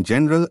trends in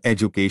general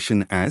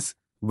education as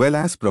well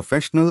as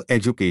professional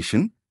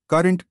education,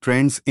 current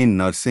trends in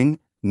nursing,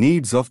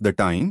 needs of the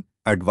time,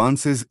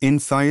 advances in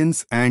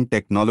science and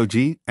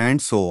technology,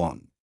 and so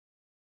on.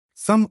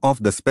 Some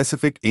of the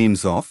specific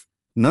aims of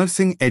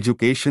nursing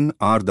education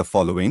are the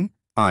following.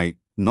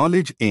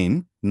 Knowledge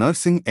aim.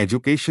 Nursing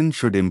education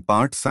should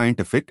impart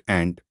scientific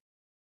and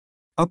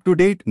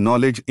up-to-date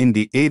knowledge in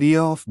the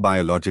area of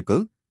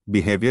biological,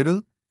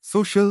 behavioral,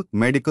 social,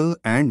 medical,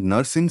 and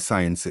nursing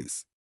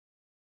sciences.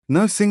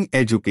 Nursing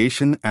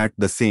education at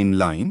the same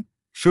line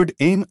should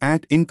aim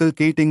at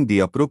inculcating the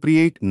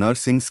appropriate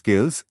nursing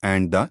skills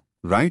and the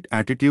right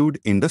attitude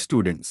in the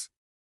students.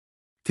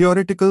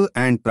 Theoretical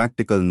and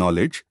practical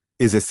knowledge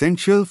is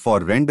essential for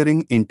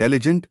rendering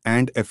intelligent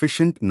and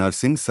efficient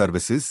nursing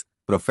services.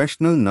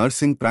 Professional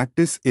nursing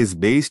practice is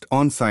based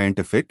on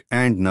scientific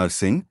and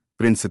nursing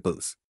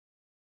principles.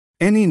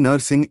 Any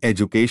nursing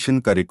education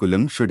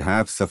curriculum should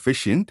have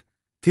sufficient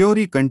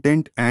theory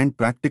content and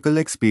practical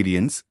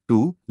experience.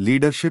 2.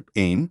 Leadership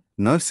aim.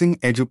 Nursing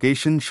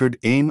education should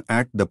aim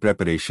at the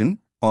preparation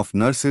of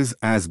nurses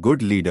as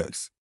good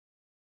leaders.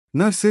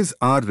 Nurses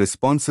are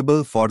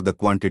responsible for the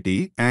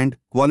quantity and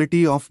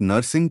quality of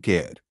nursing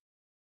care.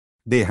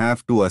 They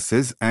have to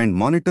assess and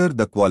monitor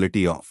the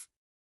quality of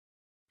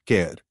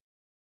care.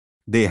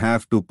 They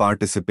have to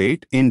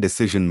participate in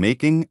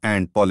decision-making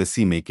and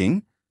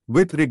policy-making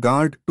with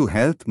regard to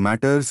health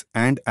matters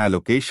and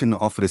allocation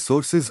of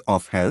resources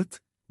of health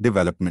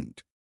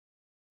development.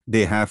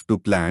 They have to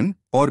plan,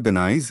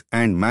 organize,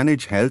 and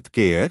manage health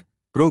care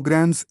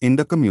programs in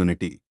the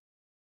community.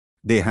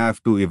 They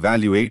have to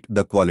evaluate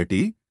the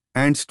quality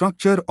and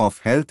structure of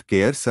health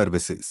care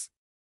services.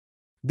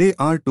 They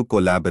are to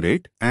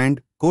collaborate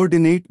and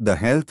coordinate the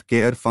health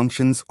care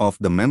functions of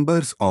the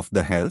members of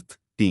the health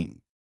team.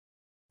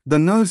 The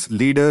nurse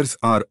leaders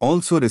are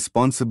also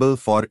responsible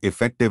for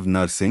effective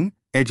nursing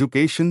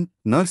education.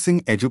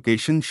 Nursing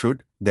education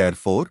should,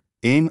 therefore,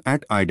 aim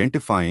at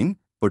identifying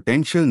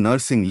potential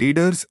nursing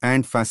leaders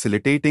and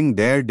facilitating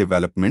their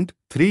development.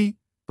 3.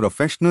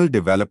 Professional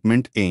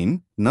development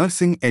aim.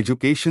 Nursing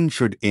education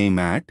should aim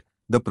at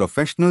the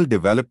professional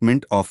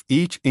development of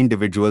each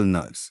individual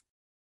nurse.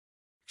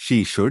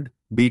 She should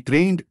be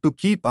trained to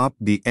keep up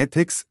the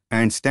ethics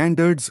and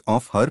standards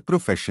of her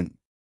profession.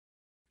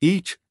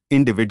 Each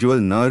individual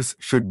nurse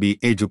should be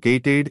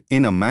educated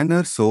in a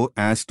manner so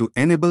as to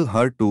enable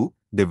her to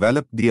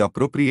develop the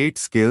appropriate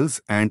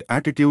skills and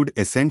attitude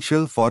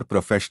essential for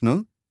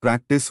professional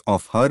practice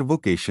of her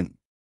vocation.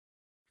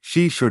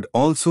 She should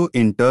also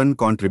in turn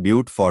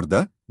contribute for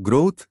the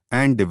growth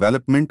and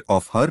development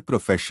of her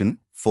profession.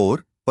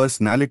 4.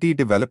 Personality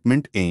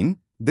development aim.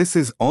 This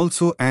is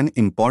also an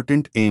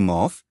important aim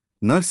of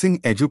nursing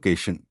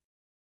education.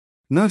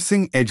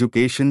 Nursing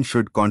education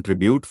should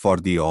contribute for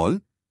the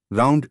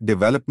all-round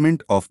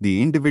development of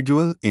the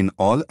individual in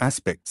all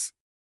aspects.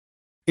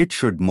 It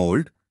should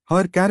mold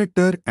her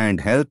character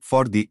and help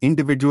for the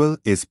individual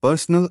is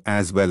personal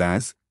as well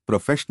as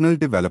professional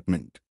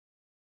development.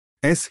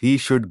 as he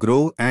should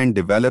grow and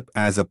develop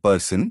as a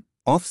person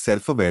of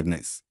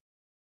self-awareness,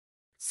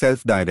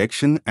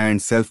 self-direction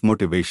and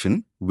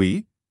self-motivation.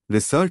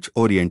 Research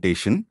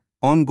orientation.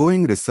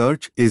 Ongoing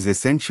research is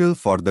essential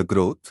for the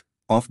growth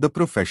of the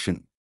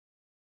profession.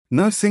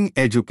 Nursing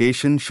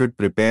education should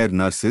prepare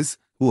nurses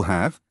who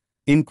have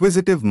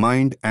inquisitive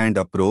mind and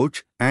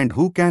approach and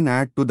who can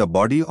add to the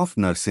body of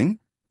nursing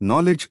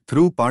knowledge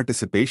through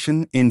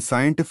participation in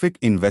scientific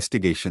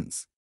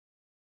investigations.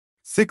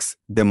 6.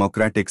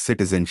 Democratic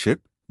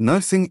citizenship.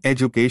 Nursing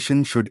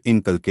education should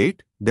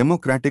inculcate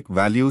democratic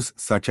values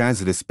such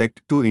as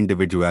respect to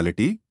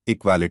individuality,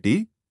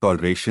 equality,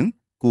 toleration,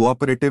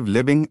 cooperative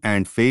living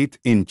and faith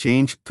in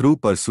change through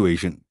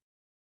persuasion.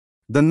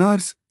 The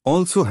nurse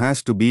also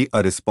has to be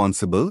a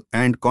responsible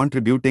and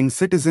contributing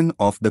citizen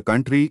of the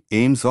country.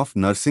 Aims of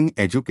nursing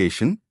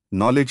education: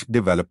 knowledge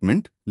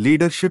development,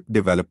 leadership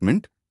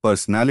development,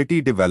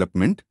 personality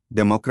development,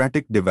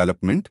 democratic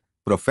development,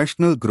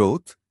 professional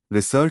growth,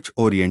 research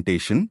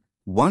orientation.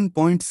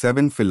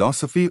 1.7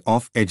 Philosophy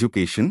of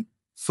education.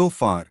 So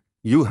far,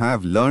 you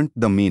have learnt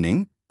the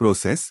meaning,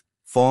 process,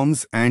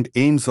 forms and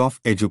aims of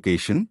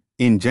education,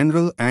 in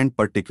general and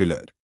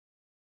particular.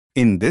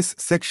 In this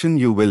section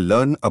you will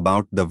learn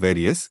about the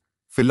various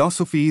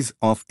philosophies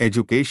of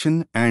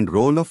education and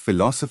role of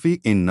philosophy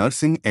in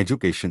nursing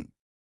education.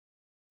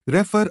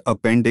 Refer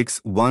Appendix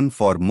 1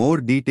 for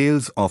more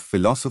details of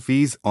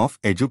philosophies of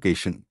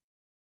education.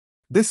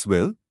 This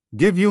will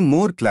give you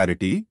more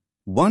clarity.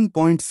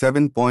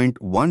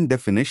 1.7.1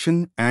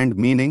 Definition and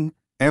meaning.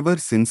 Ever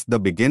since the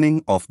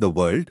beginning of the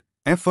world,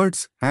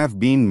 efforts have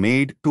been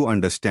made to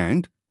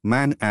understand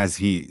man as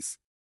he is.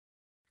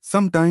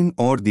 Sometime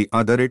or the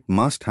other it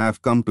must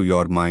have come to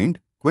your mind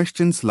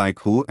questions like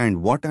who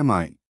and what am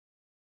I?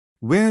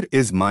 Where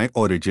is my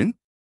origin?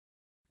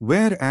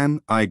 Where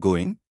am I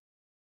going?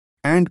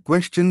 And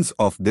questions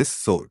of this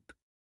sort.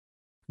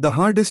 The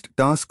hardest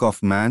task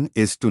of man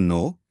is to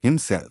know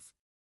himself.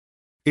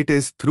 It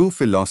is through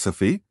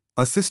philosophy,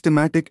 a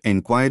systematic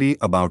inquiry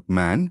about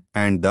man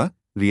and the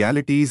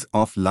realities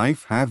of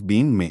life have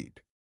been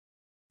made.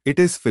 It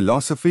is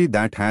philosophy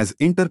that has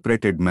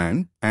interpreted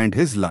man and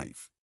his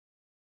life.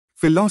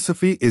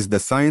 Philosophy is the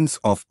science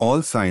of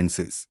all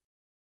sciences.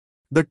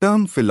 The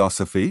term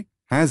philosophy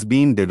has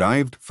been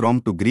derived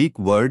from two Greek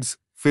words,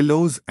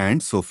 philos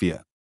and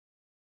sophia.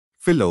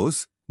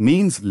 Philos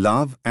means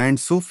love and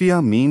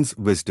sophia means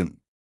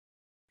wisdom.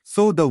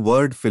 So the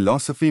word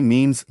philosophy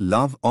means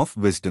love of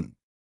wisdom.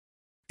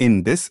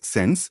 In this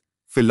sense,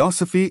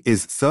 philosophy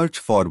is search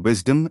for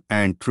wisdom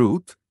and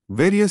truth.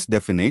 Various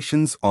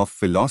definitions of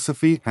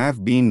philosophy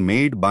have been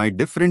made by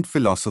different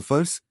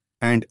philosophers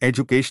and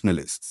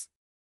educationalists.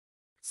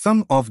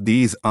 Some of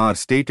these are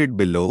stated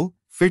below.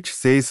 Fitch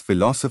says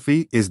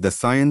philosophy is the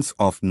science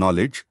of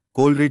knowledge.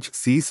 Coleridge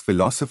sees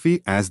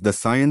philosophy as the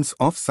science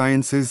of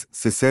sciences.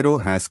 Cicero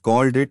has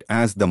called it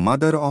as the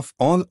mother of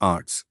all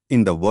arts.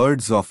 In the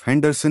words of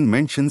Henderson,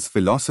 mentions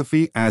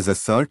philosophy as a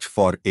search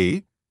for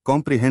a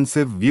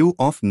comprehensive view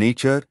of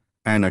nature,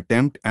 an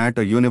attempt at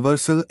a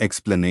universal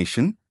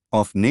explanation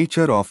of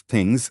nature of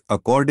things.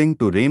 According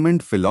to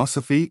Raymond,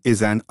 philosophy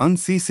is an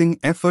unceasing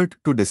effort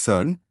to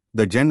discern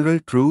the general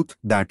truth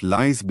that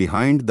lies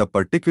behind the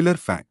particular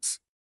facts.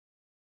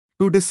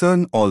 To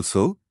discern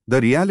also the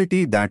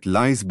reality that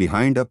lies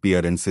behind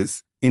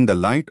appearances. In the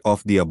light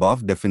of the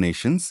above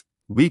definitions,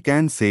 we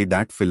can say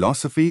that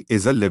philosophy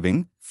is a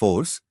living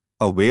force,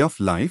 a way of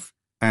life,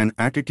 an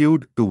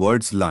attitude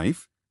towards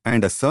life,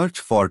 and a search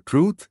for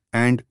truth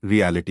and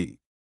reality.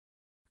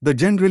 The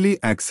generally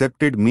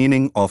accepted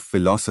meaning of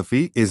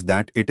philosophy is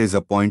that it is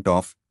a point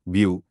of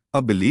view,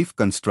 a belief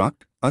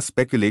construct, a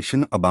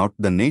speculation about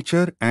the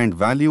nature and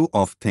value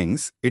of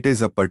things. It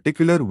is a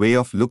particular way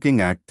of looking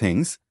at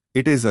things.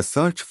 It is a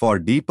search for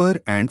deeper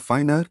and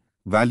finer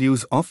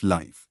values of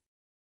life.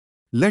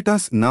 Let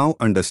us now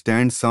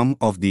understand some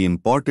of the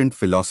important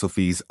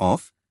philosophies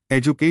of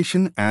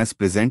education as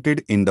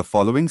presented in the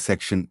following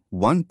section.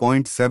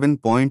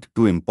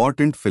 1.7.2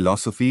 Important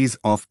philosophies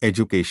of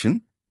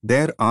education.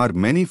 There are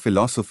many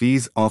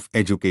philosophies of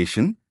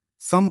education.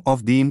 Some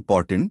of the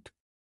important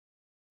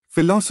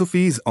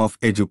philosophies of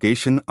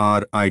education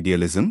are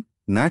idealism,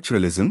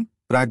 naturalism,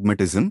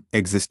 pragmatism,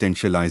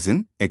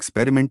 existentialism,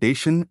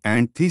 experimentation,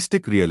 and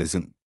theistic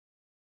realism.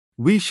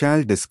 We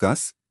shall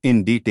discuss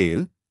in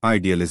detail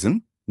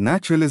idealism,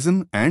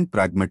 naturalism, and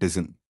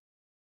pragmatism.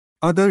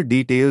 Other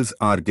details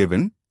are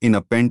given in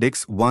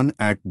Appendix 1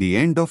 at the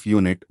end of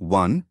Unit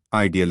 1.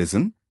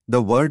 Idealism.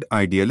 The word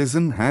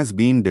idealism has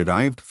been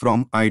derived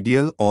from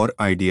ideal or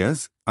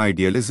ideas.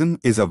 Idealism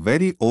is a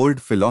very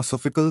old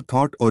philosophical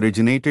thought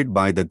originated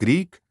by the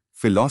Greek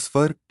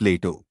philosopher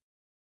Plato.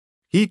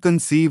 He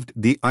conceived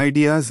the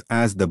ideas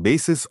as the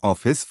basis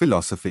of his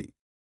philosophy.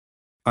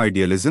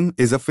 Idealism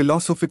is a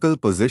philosophical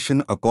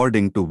position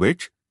according to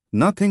which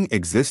nothing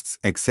exists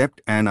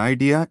except an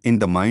idea in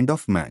the mind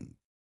of man.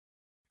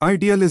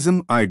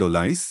 Idealism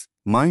idolizes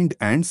mind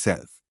and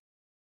self.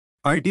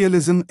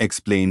 Idealism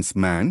explains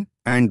man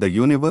and the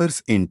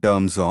universe in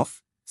terms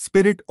of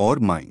spirit or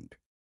mind.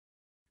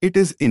 It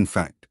is, in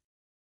fact,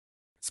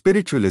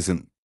 Spiritualism.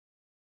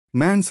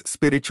 Man's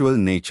spiritual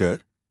nature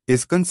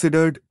is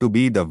considered to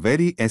be the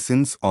very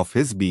essence of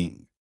his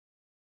being.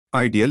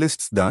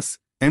 Idealists thus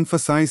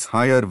emphasize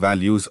higher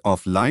values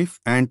of life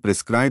and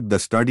prescribe the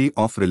study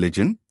of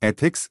religion,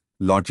 ethics,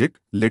 logic,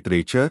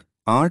 literature,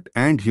 art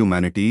and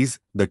humanities.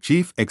 The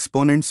chief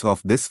exponents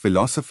of this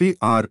philosophy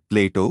are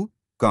Plato,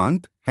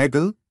 Kant,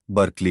 Hegel,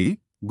 Berkeley,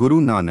 Guru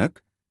Nanak,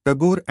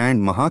 Tagore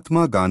and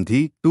Mahatma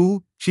Gandhi.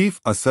 2.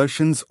 Chief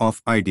assertions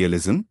of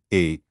idealism.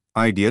 A.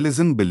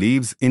 Idealism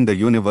believes in the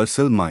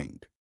universal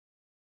mind.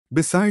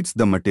 Besides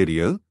the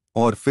material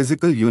or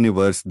physical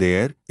universe,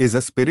 there is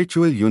a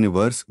spiritual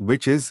universe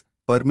which is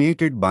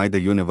permeated by the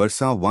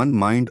universal one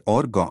mind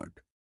or God.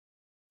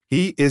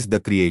 He is the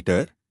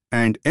creator,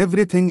 and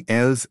everything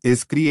else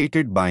is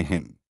created by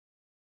him.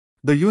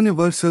 The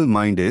universal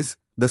mind is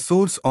the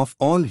source of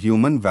all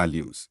human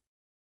values.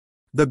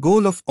 The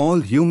goal of all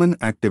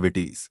human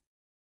activities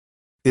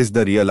is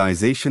the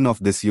realization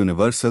of this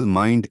universal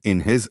mind in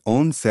his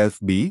own self.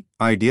 B.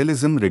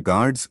 Idealism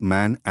regards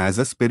man as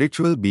a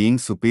spiritual being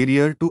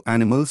superior to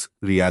animals.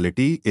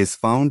 Reality is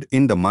found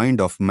in the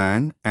mind of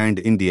man and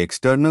in the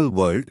external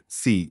world.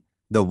 C.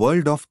 The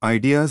world of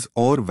ideas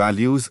or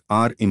values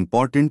are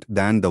important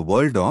than the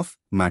world of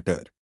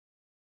matter.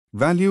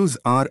 Values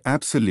are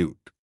absolute.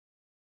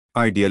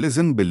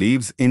 Idealism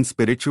believes in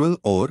spiritual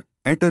or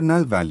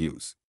eternal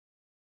values.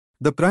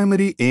 The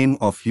primary aim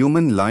of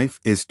human life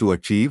is to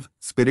achieve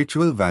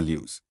spiritual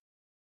values.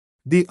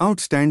 The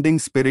outstanding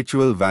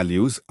spiritual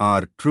values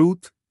are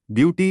truth,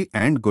 beauty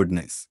and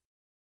goodness.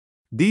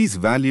 These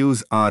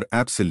values are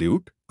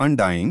absolute,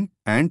 undying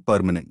and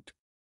permanent.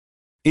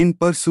 In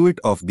pursuit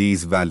of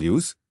these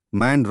values,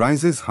 man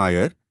rises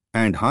higher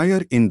and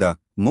higher in the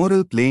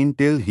moral plane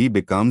till he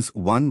becomes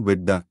one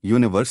with the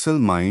universal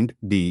mind.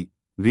 D.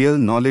 Real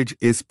knowledge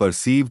is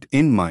perceived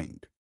in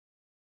mind.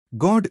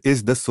 God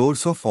is the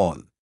source of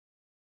all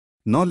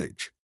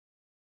knowledge.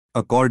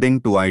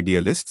 According to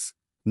idealists,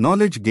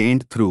 knowledge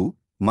gained through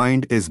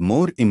mind is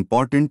more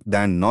important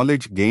than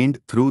knowledge gained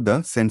through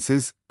the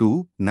senses.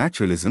 2.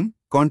 Naturalism.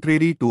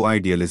 Contrary to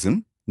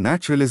idealism,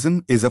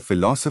 naturalism is a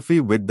philosophy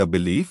with the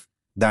belief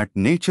that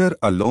nature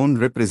alone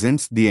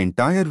represents the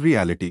entire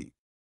reality.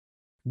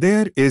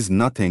 There is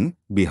nothing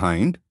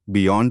behind,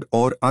 beyond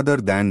or other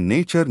than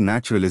nature.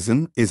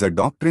 Naturalism is a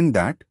doctrine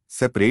that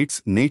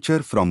separates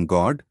nature from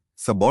God,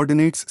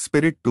 subordinates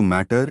spirit to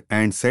matter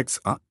and sets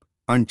up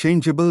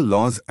unchangeable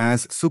laws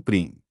as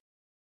supreme.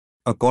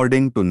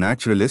 According to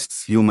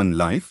naturalists, human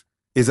life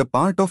is a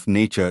part of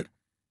nature.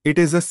 It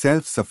is a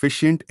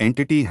self-sufficient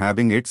entity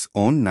having its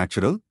own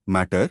natural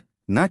matter,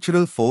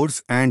 natural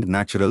force and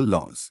natural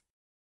laws.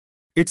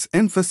 Its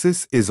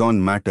emphasis is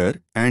on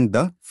matter and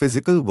the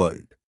physical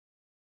world.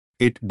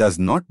 It does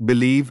not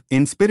believe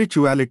in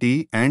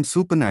spirituality and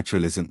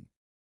supernaturalism.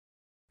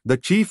 The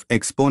chief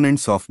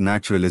exponents of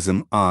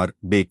naturalism are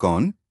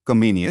Bacon,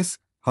 Comenius,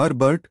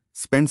 Herbert,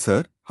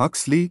 Spencer,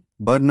 Huxley,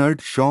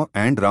 Bernard Shaw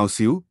and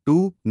Rousseau.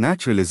 2.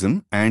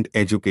 Naturalism and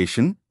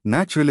education.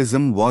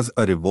 Naturalism was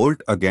a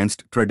revolt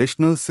against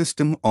traditional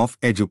system of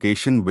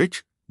education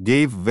which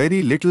gave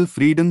very little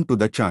freedom to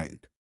the child.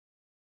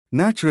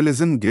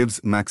 Naturalism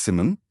gives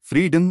maximum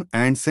freedom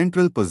and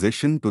central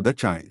position to the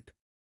child.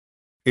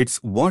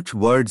 Its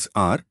watchwords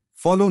are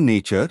follow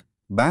nature,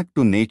 back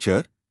to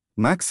nature,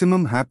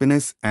 maximum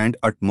happiness and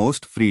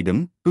utmost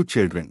freedom to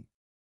children.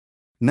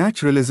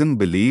 Naturalism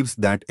believes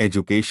that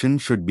education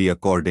should be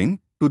according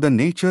to the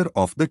nature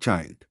of the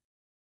child.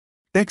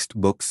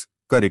 Textbooks,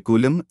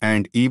 curriculum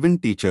and even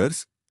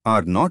teachers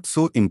are not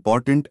so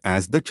important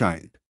as the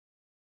child.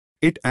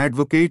 It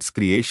advocates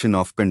creation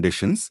of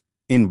conditions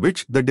in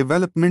which the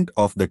development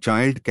of the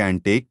child can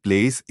take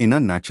place in a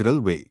natural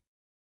way.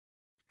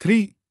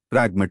 3.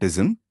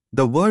 Pragmatism.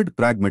 The word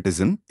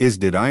pragmatism is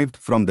derived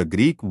from the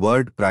Greek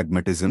word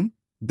pragmatism.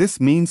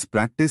 This means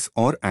practice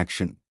or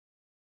action.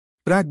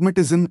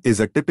 Pragmatism is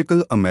a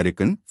typical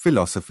American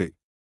philosophy.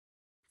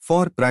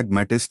 For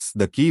pragmatists,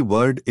 the key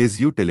word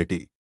is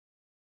utility.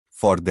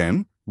 For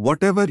them,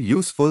 whatever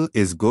useful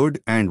is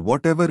good and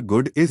whatever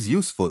good is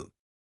useful.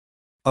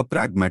 A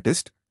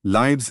pragmatist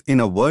lives in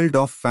a world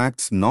of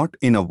facts, not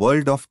in a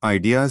world of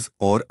ideas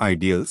or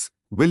ideals.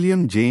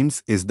 William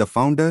James is the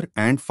founder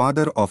and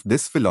father of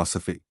this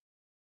philosophy.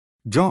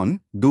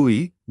 John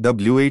Dewey,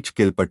 W. H.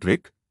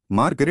 Kilpatrick,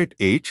 Margaret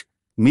H.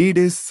 Mead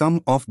is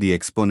some of the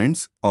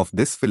exponents of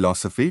this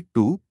philosophy.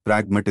 2.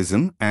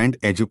 Pragmatism and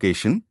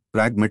education.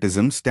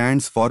 Pragmatism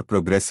stands for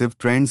progressive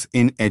trends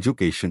in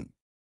education.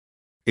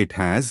 It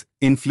has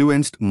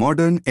influenced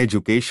modern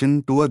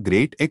education to a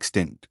great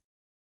extent.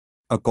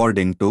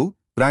 According to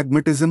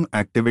pragmatism,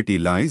 activity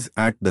lies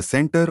at the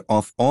center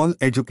of all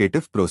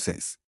educative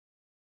process.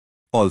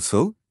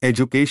 Also,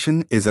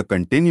 education is a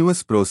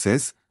continuous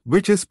process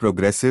which is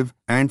progressive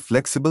and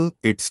flexible.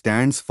 It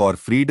stands for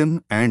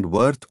freedom and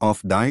worth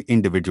of the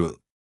individual.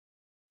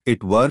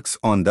 It works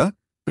on the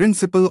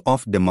principle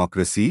of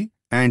democracy,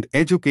 and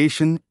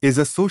education is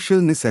a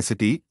social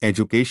necessity.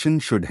 Education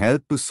should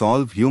help to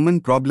solve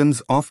human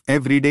problems of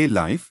everyday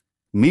life,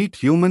 meet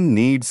human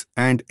needs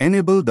and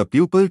enable the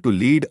pupil to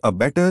lead a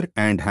better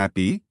and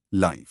happy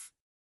life.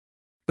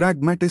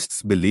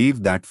 Pragmatists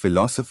believe that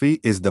philosophy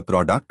is the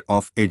product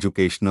of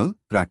educational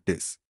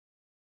practice.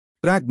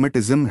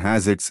 Pragmatism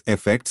has its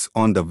effects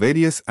on the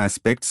various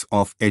aspects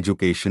of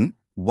education.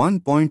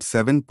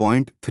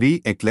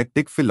 1.7.3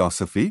 Eclectic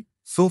philosophy.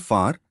 So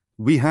far,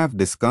 we have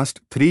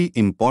discussed three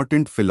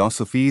important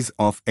philosophies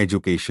of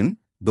education,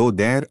 though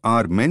there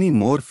are many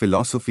more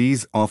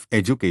philosophies of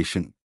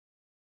education.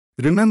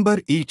 Remember,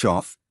 each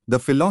of the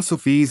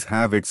philosophies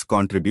have its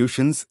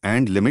contributions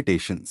and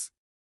limitations.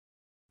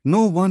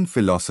 No one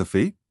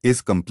philosophy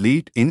is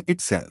complete in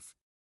itself.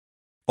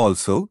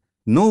 Also,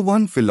 no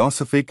one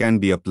philosophy can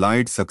be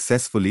applied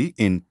successfully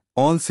in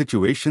all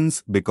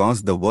situations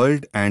because the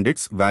world and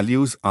its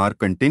values are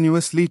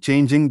continuously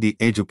changing. The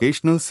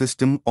educational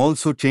system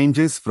also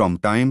changes from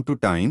time to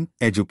time.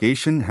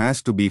 Education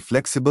has to be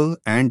flexible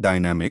and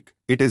dynamic.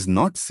 It is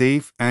not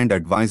safe and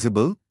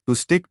advisable to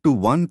stick to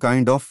one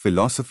kind of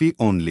philosophy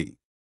only.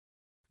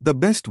 The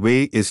best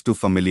way is to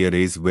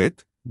familiarize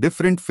with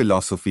different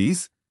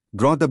philosophies,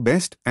 draw the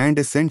best and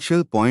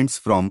essential points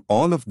from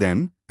all of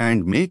them,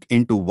 and make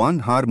into one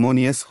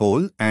harmonious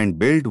whole and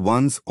build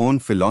one's own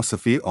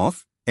philosophy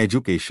of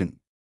education.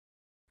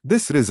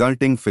 This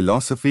resulting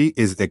philosophy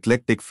is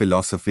eclectic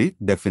philosophy.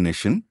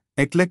 Definition: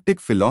 eclectic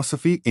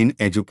philosophy in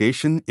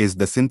education is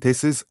the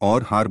synthesis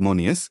or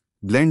harmonious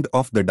blend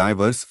of the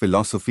diverse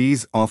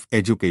philosophies of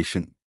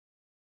education.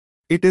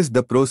 It is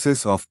the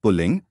process of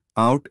pulling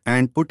out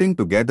and putting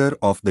together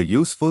of the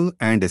useful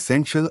and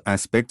essential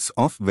aspects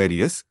of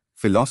various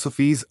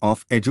philosophies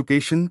of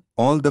education.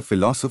 All the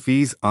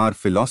philosophies are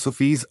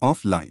philosophies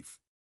of life.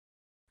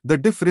 The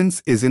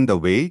difference is in the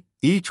way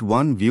each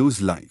one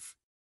views life.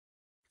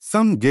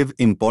 Some give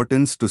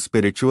importance to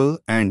spiritual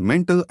and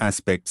mental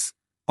aspects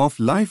of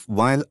life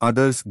while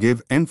others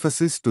give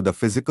emphasis to the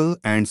physical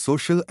and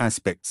social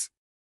aspects.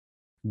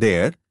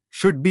 There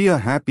should be a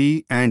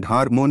happy and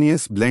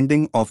harmonious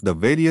blending of the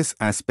various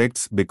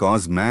aspects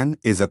because man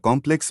is a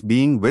complex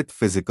being with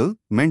physical,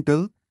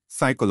 mental,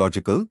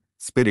 psychological,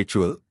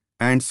 spiritual,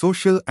 and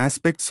social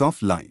aspects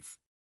of life.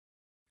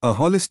 A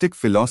holistic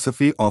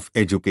philosophy of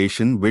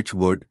education which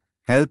would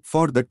help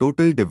for the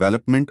total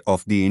development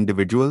of the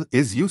individual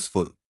is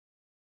useful.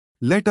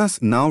 Let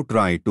us now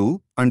try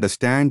to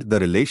understand the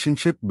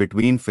relationship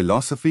between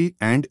philosophy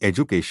and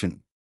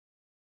education.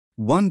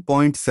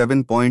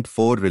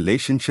 1.7.4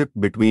 Relationship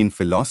between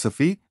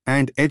philosophy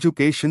and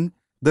education.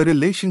 The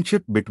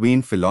relationship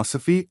between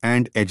philosophy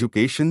and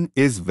education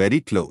is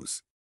very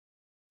close.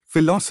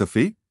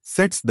 Philosophy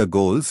sets the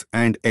goals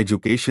and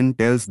education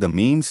tells the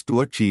means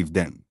to achieve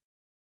them.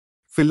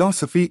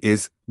 Philosophy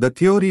is the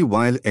theory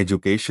while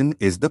education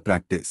is the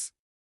practice.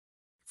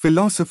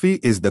 Philosophy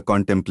is the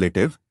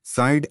contemplative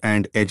side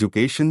and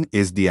education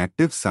is the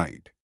active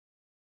side.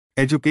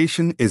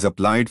 Education is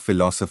applied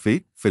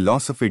philosophy.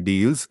 Philosophy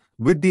deals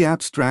with the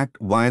abstract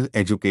while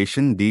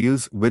education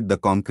deals with the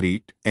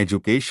concrete.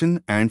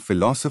 Education and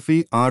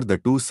philosophy are the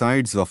two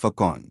sides of a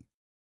coin.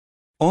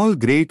 All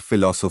great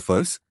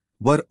philosophers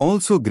were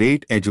also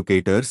great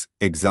educators.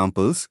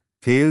 Examples: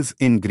 Thales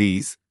in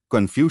Greece,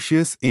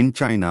 Confucius in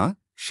China,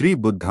 Sri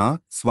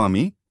Buddha,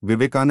 Swami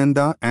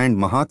Vivekananda and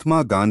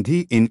Mahatma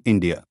Gandhi in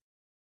India.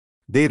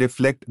 They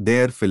reflect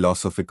their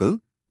philosophical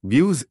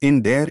views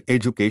in their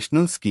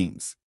educational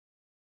schemes.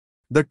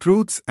 The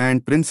truths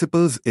and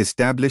principles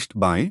established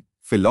by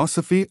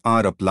philosophy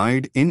are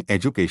applied in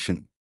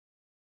education.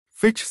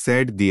 Fitch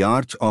said the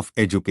arch of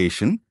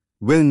education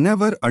will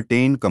never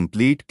attain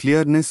complete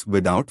clearness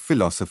without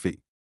philosophy.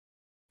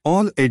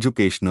 All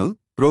educational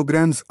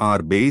programs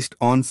are based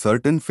on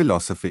certain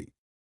philosophy.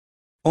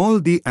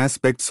 All the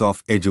aspects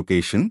of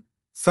education,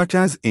 such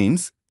as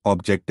aims,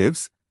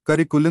 objectives,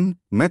 curriculum,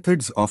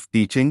 methods of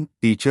teaching,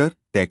 teacher,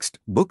 text,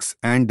 books,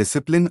 and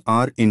discipline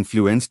are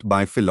influenced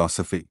by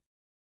philosophy.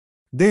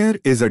 There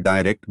is a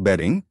direct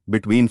bearing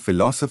between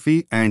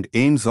philosophy and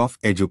aims of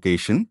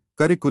education,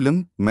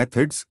 curriculum,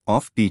 methods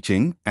of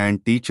teaching,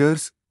 and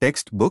teachers,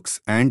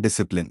 textbooks, and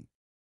discipline.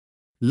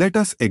 Let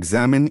us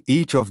examine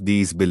each of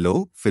these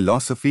below.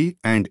 Philosophy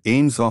and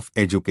aims of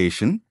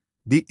education.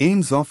 The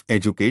aims of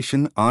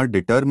education are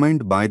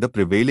determined by the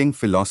prevailing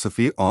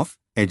philosophy of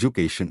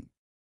education.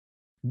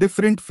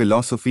 Different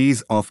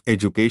philosophies of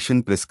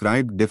education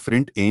prescribe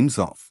different aims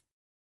of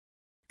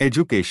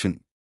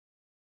education.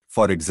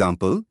 For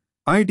example,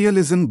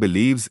 idealism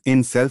believes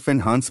in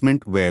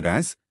self-enhancement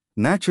whereas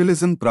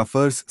naturalism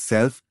prefers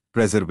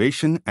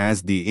self-preservation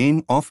as the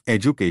aim of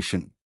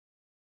education.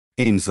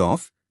 Aims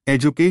of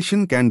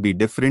education can be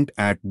different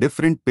at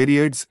different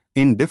periods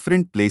in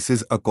different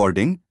places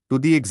according to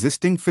the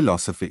existing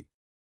philosophy.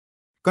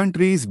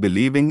 Countries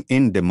believing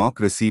in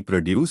democracy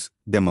produce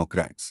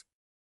democrats.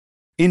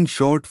 In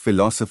short,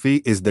 philosophy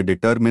is the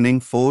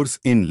determining force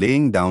in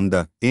laying down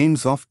the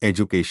aims of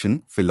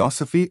education.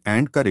 Philosophy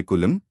and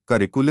curriculum.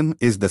 Curriculum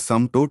is the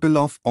sum total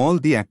of all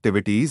the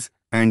activities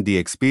and the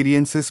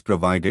experiences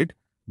provided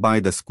by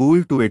the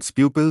school to its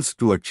pupils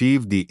to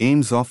achieve the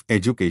aims of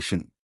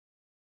education.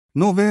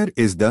 Nowhere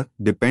is the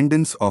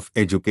dependence of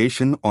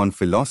education on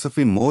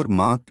philosophy more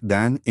marked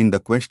than in the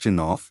question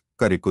of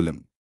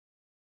curriculum.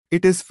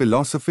 It is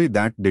philosophy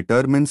that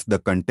determines the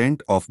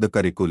content of the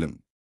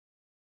curriculum.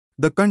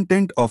 The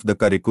content of the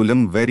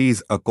curriculum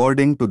varies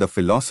according to the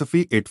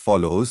philosophy it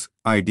follows.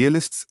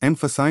 Idealists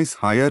emphasize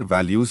higher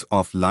values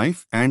of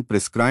life and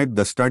prescribe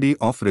the study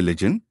of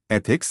religion,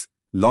 ethics,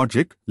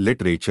 logic,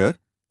 literature,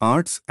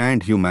 arts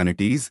and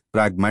humanities.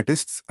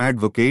 Pragmatists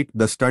advocate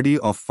the study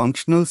of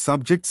functional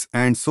subjects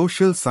and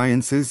social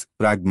sciences.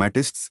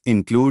 Pragmatists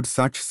include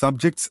such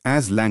subjects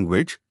as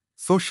language,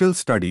 social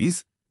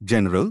studies,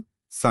 general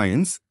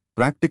science,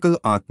 practical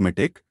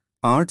arithmetic,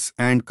 arts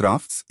and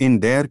crafts in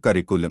their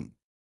curriculum.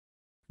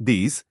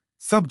 These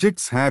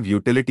subjects have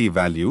utility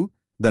value.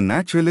 The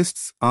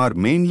naturalists are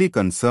mainly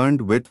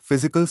concerned with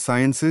physical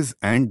sciences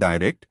and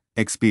direct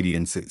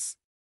experiences.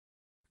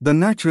 The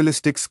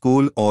naturalistic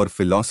school or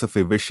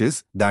philosophy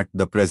wishes that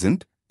the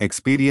present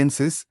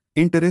experiences,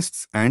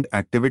 interests and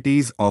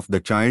activities of the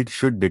child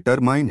should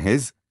determine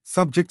his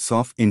subjects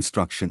of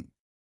instruction.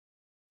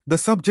 The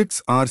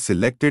subjects are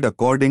selected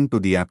according to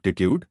the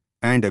aptitude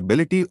and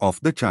ability of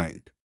the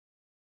child.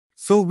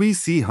 So we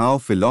see how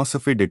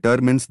philosophy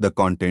determines the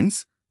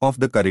contents of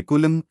the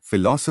curriculum.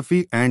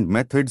 Philosophy and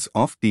methods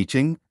of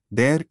teaching.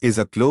 There is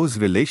a close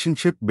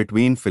relationship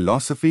between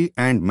philosophy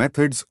and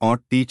methods of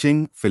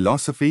teaching.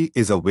 Philosophy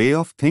is a way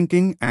of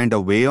thinking and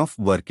a way of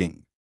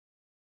working.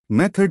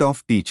 Method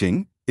of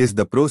teaching is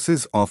the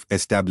process of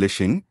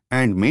establishing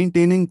and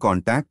maintaining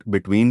contact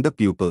between the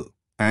pupil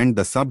and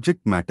the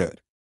subject matter.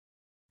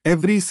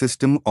 Every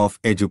system of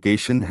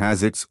education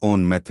has its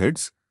own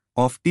methods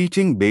of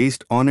teaching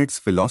based on its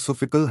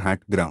philosophical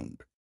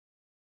background.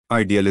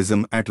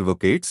 Idealism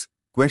advocates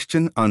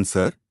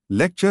question-answer,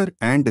 lecture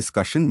and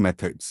discussion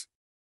methods.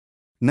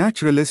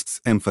 Naturalists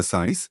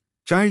emphasize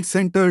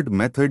child-centered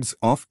methods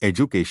of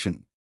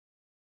education.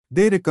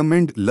 They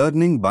recommend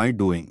learning by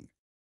doing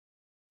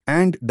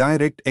and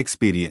direct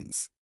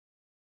experience.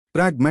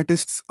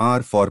 Pragmatists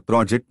are for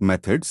project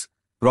methods,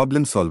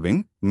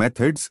 problem-solving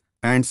methods,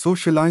 and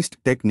socialized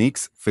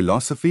techniques.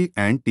 Philosophy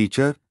and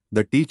teacher.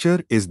 The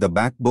teacher is the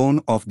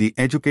backbone of the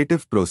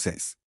educative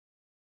process.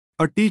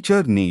 A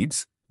teacher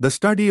needs the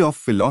study of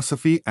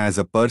philosophy as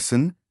a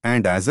person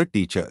and as a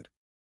teacher.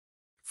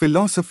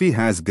 Philosophy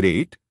has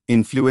great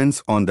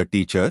influence on the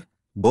teacher,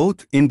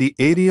 both in the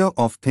area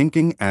of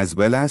thinking as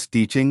well as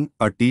teaching.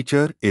 A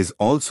teacher is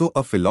also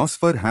a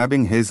philosopher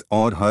having his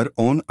or her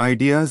own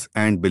ideas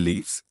and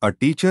beliefs. A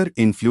teacher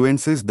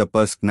influences the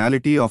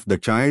personality of the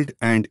child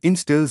and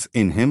instills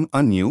in him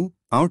a new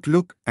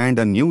outlook and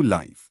a new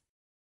life.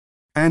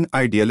 An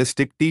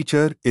idealistic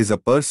teacher is a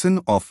person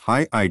of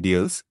high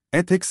ideals,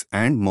 ethics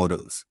and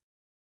morals.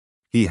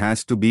 He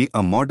has to be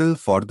a model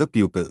for the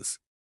pupils.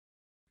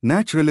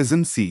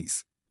 Naturalism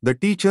sees the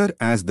teacher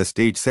as the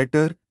stage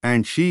setter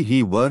and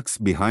he works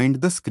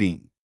behind the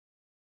screen.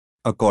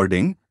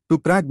 According to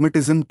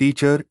pragmatism,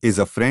 teacher is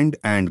a friend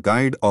and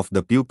guide of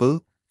the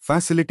pupil,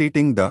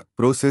 facilitating the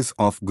process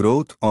of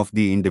growth of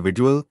the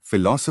individual.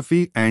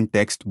 Philosophy and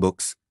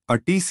textbooks. A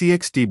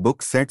TCXT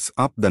book sets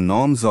up the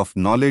norms of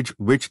knowledge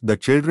which the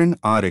children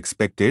are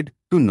expected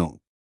to know.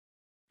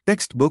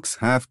 Textbooks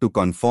have to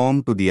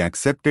conform to the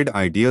accepted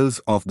ideals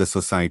of the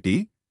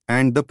society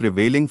and the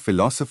prevailing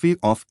philosophy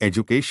of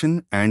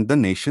education and the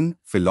nation.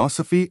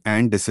 Philosophy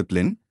and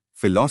discipline.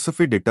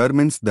 Philosophy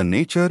determines the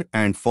nature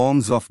and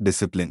forms of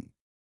discipline.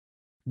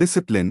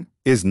 Discipline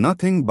is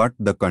nothing but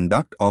the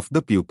conduct of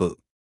the pupil.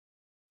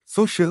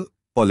 Social,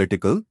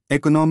 political,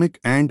 economic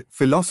and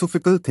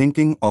philosophical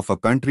thinking of a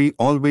country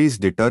always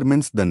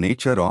determines the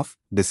nature of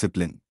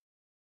discipline.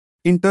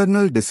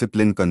 Internal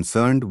discipline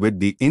concerned with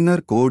the inner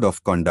code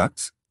of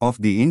conducts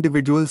of the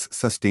individuals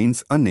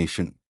sustains a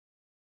nation.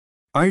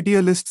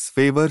 Idealists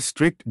favor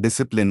strict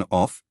discipline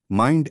of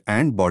mind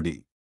and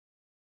body.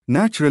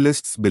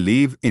 Naturalists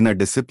believe in a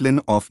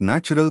discipline of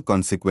natural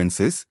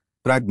consequences.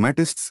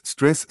 Pragmatists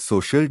stress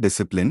social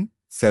discipline,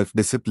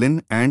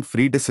 self-discipline and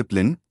free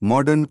discipline.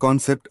 Modern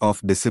concept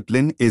of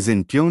discipline is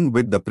in tune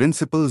with the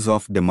principles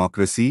of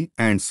democracy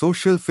and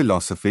social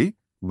philosophy,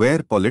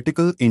 where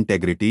political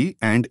integrity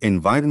and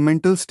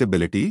environmental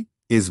stability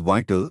is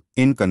vital.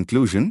 In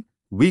conclusion,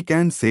 we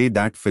can say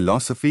that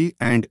philosophy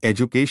and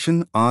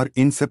education are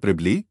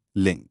inseparably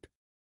linked.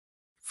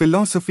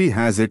 Philosophy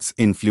has its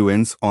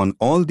influence on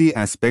all the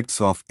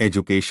aspects of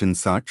education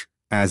such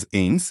as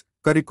aims,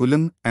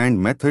 curriculum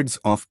and methods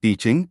of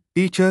teaching.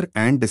 Teacher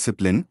and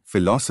discipline,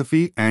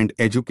 philosophy and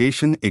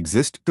education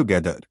exist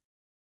together.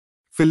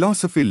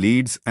 Philosophy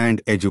leads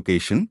and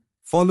education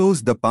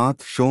follows the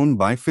path shown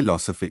by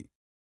philosophy.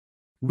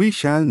 We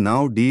shall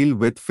now deal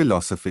with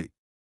philosophy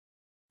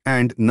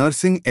and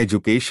nursing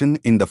education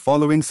in the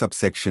following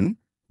subsection.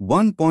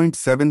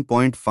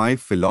 1.7.5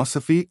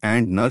 Philosophy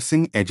and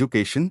nursing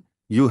education.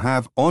 You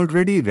have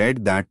already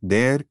read that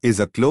there is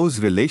a close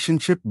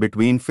relationship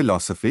between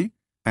philosophy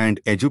and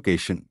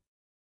education.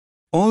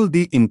 All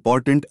the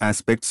important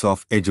aspects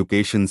of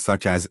education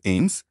such as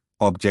aims,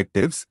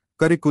 objectives,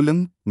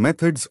 curriculum,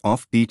 methods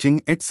of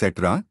teaching,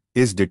 etc.,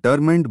 is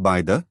determined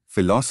by the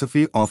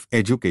philosophy of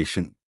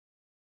education.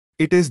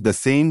 It is the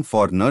same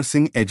for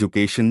nursing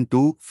education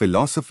too.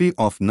 Philosophy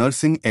of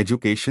nursing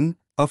education.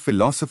 A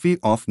philosophy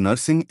of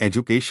nursing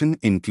education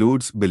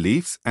includes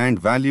beliefs and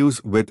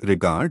values with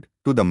regard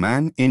to the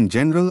man in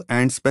general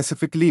and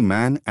specifically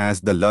man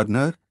as the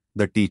learner,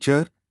 the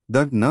teacher,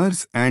 the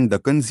nurse and the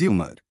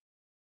consumer.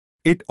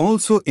 It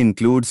also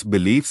includes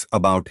beliefs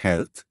about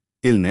health,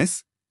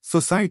 illness,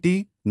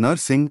 society,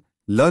 nursing,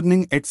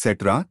 learning,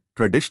 etc.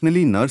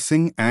 Traditionally,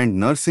 nursing and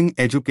nursing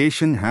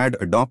education had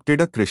adopted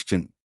a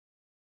Christian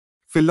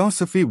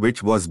philosophy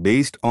which was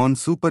based on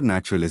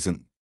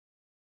supernaturalism.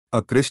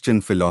 A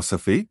Christian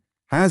philosophy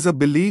has a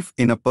belief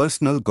in a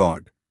personal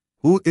God,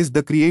 who is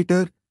the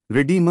creator,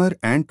 redeemer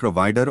and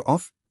provider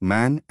of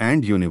man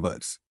and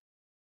universe.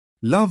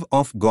 Love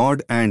of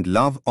God and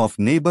love of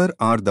neighbor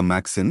are the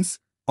maxims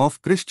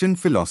of Christian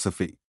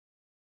philosophy.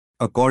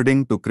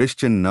 According to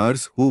Christian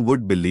nurse who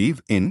would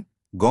believe in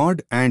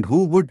God and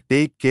who would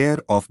take care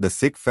of the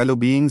sick fellow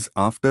beings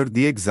after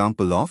the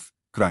example of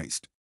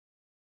Christ.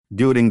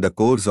 During the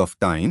course of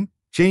time,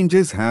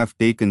 changes have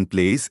taken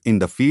place in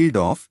the field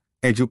of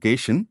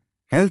education,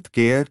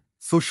 healthcare,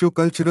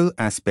 sociocultural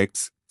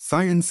aspects,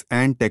 science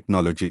and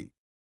technology.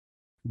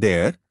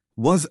 There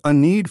was a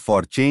need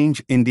for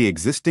change in the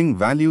existing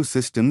value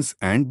systems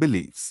and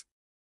beliefs.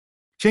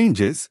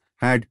 Changes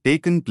had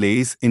taken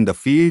place in the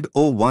field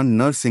of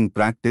nursing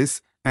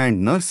practice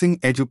and nursing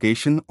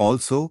education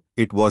also.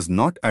 It was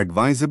not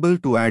advisable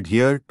to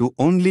adhere to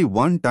only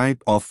one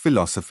type of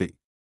philosophy.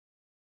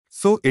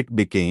 So it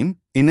became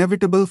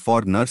inevitable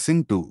for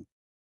nursing to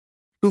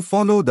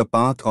follow the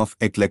path of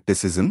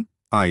eclecticism,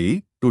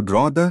 i.e., to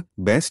draw the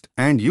best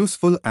and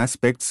useful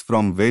aspects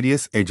from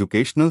various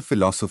educational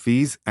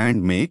philosophies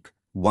and make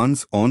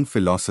one's own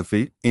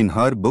philosophy. In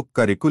her book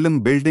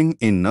Curriculum Building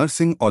in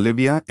Nursing,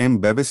 Olivia M.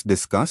 Bevis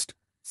discussed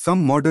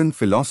some modern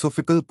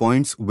philosophical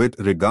points with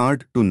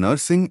regard to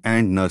nursing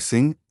and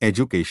nursing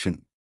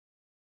education.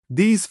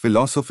 These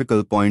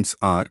philosophical points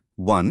are: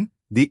 1.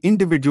 The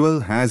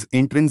individual has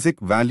intrinsic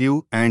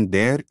value and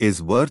there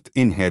is worth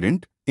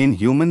inherent in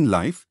human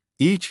life.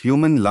 Each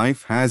human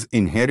life has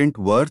inherent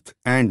worth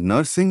and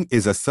nursing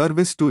is a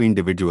service to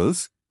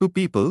individuals, to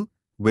people,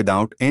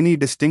 without any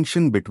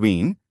distinction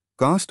between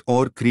caste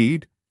or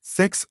creed,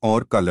 sex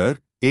or color,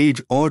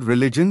 age or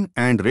religion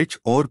and rich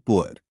or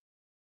poor.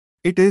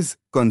 It is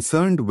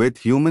concerned with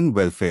human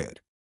welfare.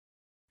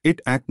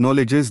 It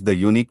acknowledges the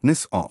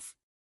uniqueness of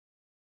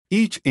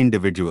each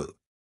individual.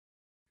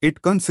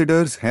 It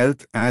considers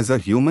health as a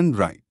human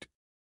right.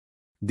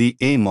 The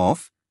aim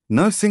of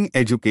nursing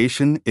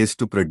education is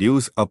to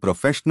produce a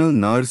professional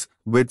nurse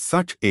with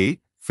such a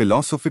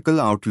philosophical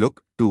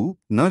outlook. 2.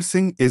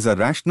 Nursing is a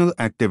rational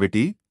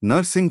activity.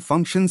 Nursing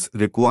functions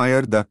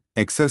require the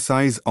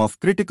exercise of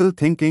critical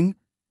thinking,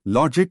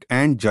 logic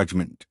and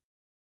judgment.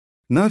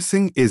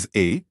 Nursing is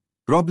a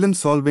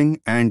problem-solving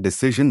and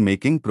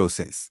decision-making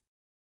process.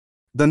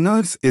 The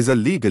nurse is a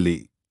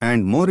legally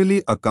and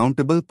morally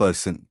accountable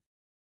person.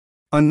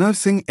 A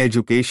nursing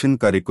education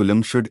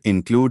curriculum should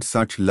include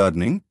such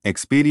learning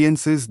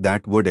experiences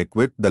that would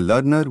equip the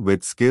learner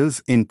with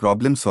skills in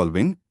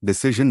problem-solving,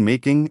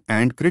 decision-making,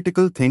 and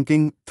critical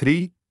thinking.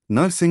 3.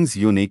 Nursing's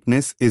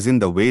uniqueness is in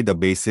the way the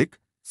basic,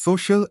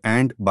 social,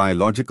 and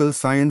biological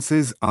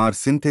sciences are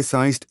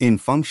synthesized in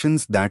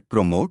functions that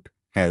promote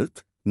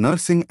health.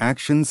 Nursing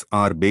actions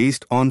are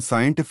based on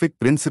scientific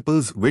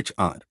principles which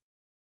are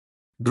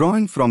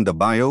drawn from the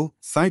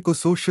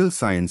bio-psychosocial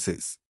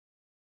sciences.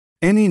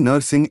 Any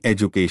nursing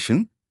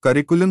education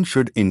curriculum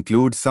should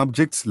include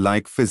subjects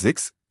like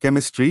physics,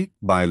 chemistry,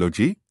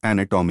 biology,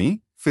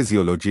 anatomy,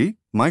 physiology,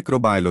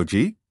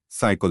 microbiology,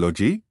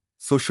 psychology,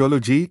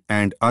 sociology,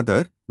 and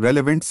other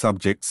relevant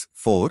subjects.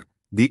 4.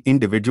 The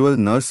individual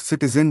nurse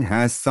citizen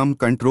has some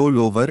control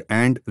over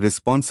and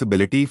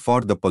responsibility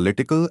for the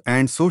political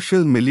and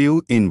social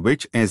milieu in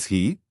which as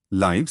he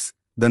lives.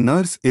 The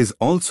nurse is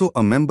also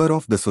a member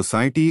of the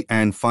society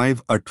and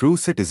 5. A true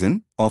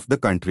citizen of the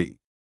country.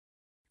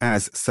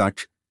 As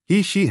such,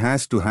 he/she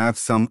has to have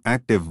some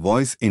active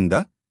voice in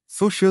the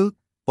social,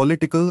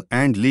 political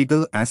and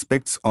legal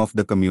aspects of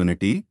the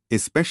community,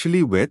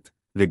 especially with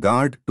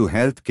regard to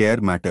health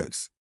care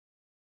matters.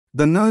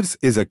 The nurse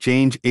is a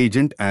change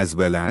agent as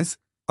well as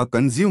a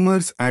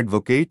consumer's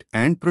advocate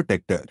and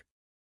protector.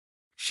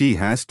 She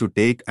has to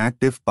take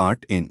active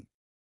part in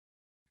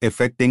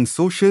effecting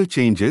social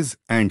changes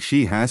and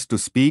she has to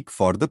speak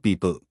for the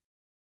people.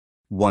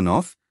 One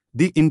of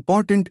the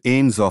important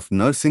aims of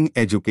nursing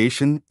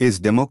education is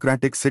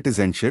democratic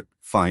citizenship.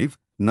 5.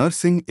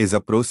 Nursing is a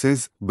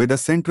process with a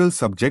central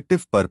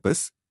subjective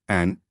purpose,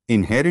 an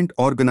inherent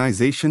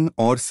organization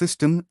or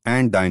system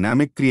and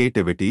dynamic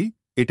creativity.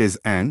 It is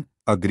an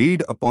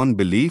agreed upon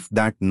belief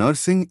that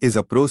nursing is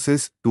a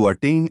process to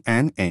attain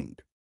an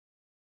end.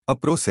 A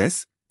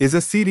process is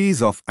a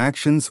series of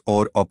actions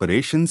or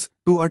operations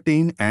to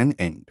attain an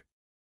end.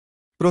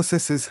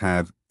 Processes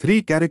have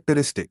 3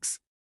 characteristics.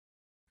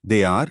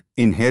 They are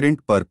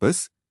inherent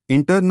purpose,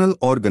 internal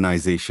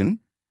organization,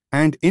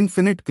 and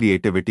infinite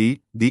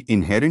creativity. The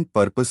inherent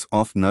purpose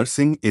of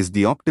nursing is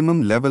the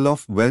optimum level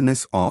of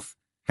wellness of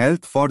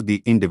health for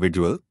the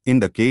individual. In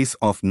the case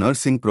of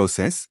nursing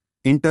process,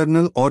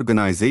 internal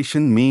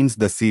organization means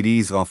the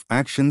series of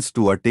actions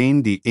to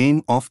attain the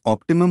aim of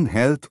optimum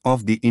health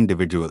of the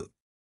individual.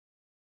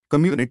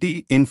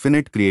 Community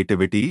infinite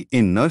creativity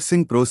in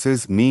nursing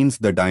process means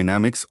the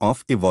dynamics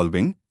of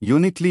evolving,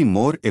 uniquely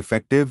more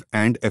effective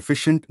and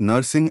efficient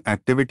nursing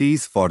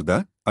activities for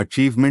the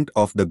achievement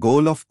of the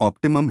goal of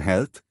optimum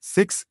health.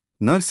 6.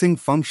 Nursing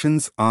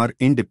functions are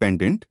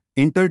independent,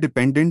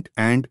 interdependent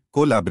and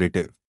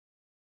collaborative.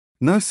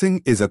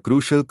 Nursing is a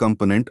crucial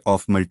component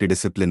of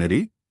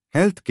multidisciplinary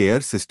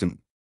healthcare system.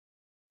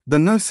 The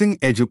nursing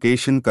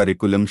education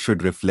curriculum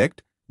should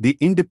reflect the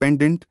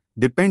independent,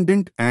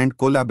 dependent and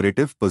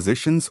collaborative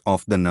positions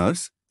of the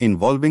nurse,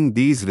 involving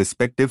these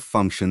respective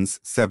functions.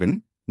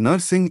 7.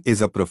 Nursing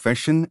is a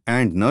profession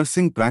and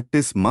nursing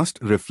practice must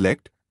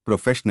reflect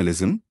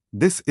professionalism.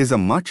 This is a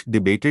much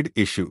debated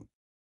issue.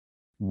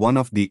 One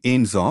of the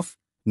aims of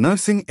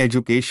nursing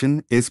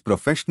education is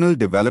professional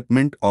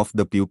development of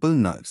the pupil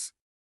nurse.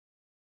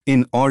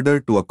 In order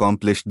to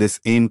accomplish this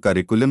aim,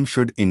 curriculum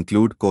should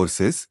include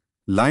courses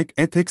like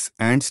ethics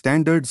and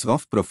standards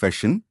of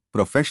profession,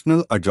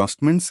 professional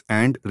adjustments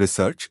and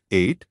research.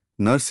 8.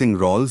 Nursing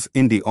roles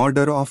in the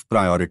order of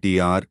priority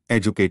are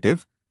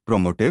educative,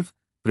 promotive,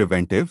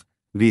 preventive,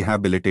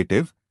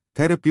 rehabilitative,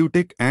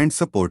 therapeutic and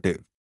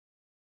supportive.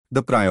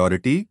 The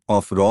priority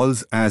of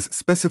roles as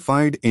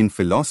specified in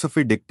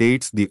philosophy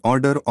dictates the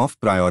order of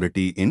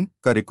priority in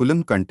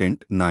curriculum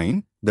content.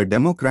 9. The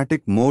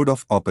democratic mode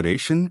of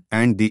operation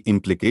and the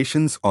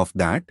implications of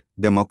that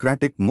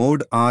democratic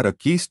mode are a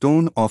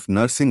keystone of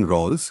nursing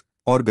roles,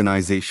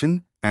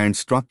 organization, and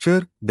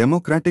structure.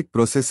 Democratic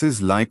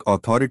processes like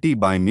authority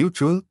by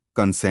mutual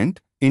consent,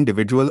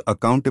 individual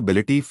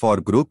accountability for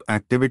group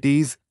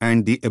activities,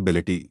 and the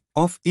ability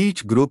of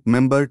each group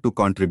member to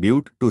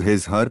contribute to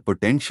his/her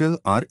potential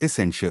are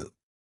essential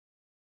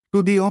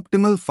to the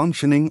optimal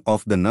functioning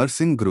of the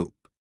nursing group.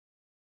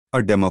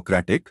 A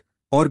democratic,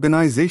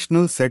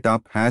 organizational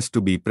setup has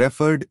to be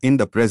preferred in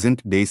the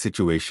present-day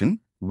situation,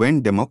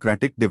 when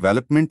democratic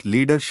development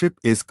leadership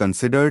is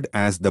considered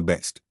as the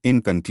best.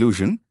 In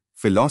conclusion,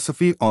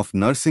 philosophy of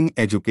nursing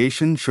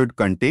education should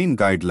contain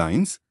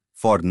guidelines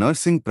for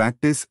nursing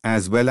practice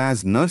as well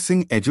as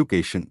nursing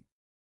education.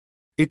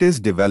 It is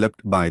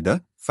developed by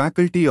the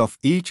faculty of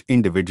each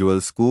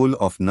individual school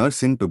of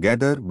nursing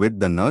together with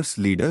the nurse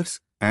leaders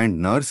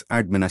and nurse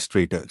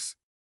administrators.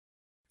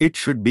 It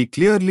should be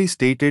clearly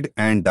stated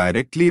and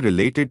directly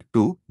related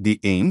to the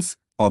aims,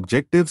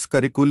 objectives,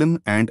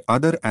 curriculum and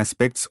other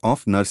aspects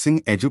of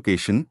nursing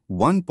education.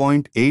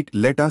 1.8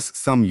 Let us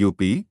sum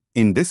up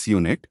in this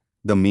unit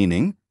the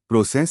meaning,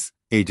 process,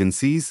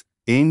 agencies,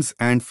 aims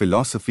and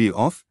philosophy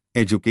of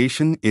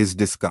education is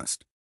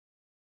discussed.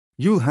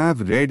 You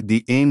have read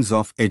the aims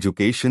of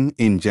education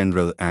in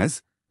general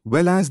as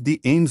well as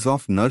the aims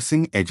of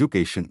nursing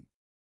education.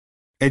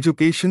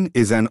 Education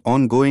is an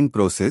ongoing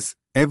process.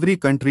 Every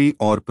country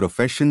or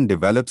profession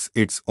develops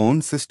its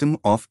own system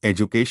of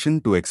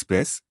education to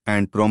express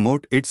and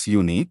promote its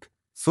unique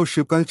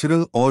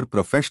sociocultural or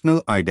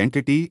professional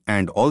identity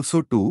and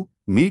also to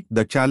meet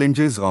the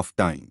challenges of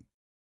time.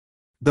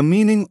 The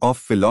meaning of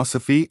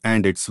philosophy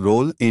and its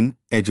role in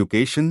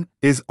education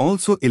is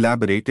also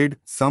elaborated.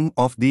 Some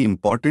of the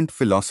important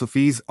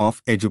philosophies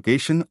of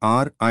education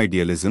are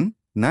idealism,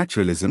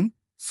 naturalism,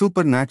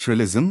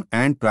 supernaturalism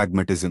and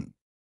pragmatism.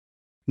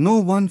 No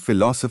one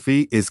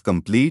philosophy is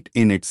complete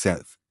in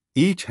itself.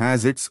 Each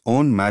has its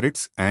own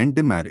merits and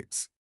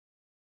demerits.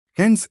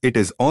 Hence, it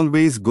is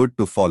always good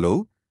to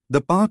follow the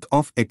path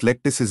of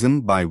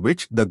eclecticism, by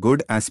which the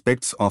good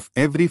aspects of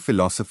every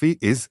philosophy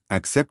is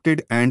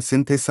accepted and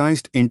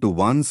synthesized into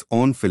one's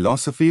own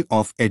philosophy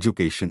of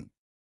education.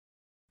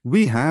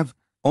 We have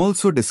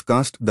also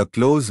discussed the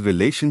close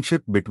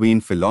relationship between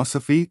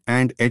philosophy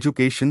and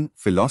education.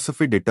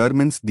 Philosophy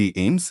determines the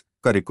aims,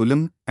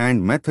 curriculum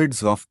and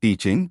methods of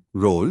teaching,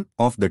 role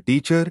of the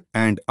teacher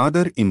and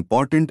other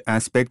important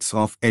aspects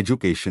of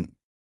education.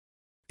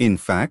 In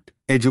fact,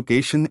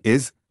 education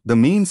is the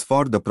means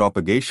for the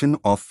propagation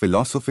of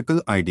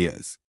philosophical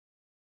ideas.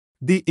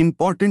 The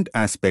important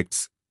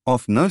aspects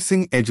of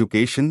nursing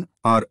education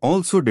are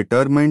also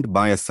determined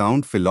by a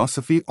sound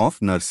philosophy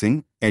of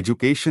nursing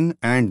education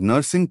and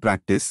nursing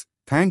practice.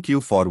 Thank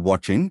you for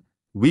watching.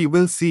 We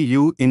will see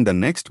you in the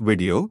next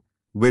video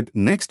with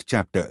next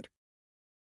chapter.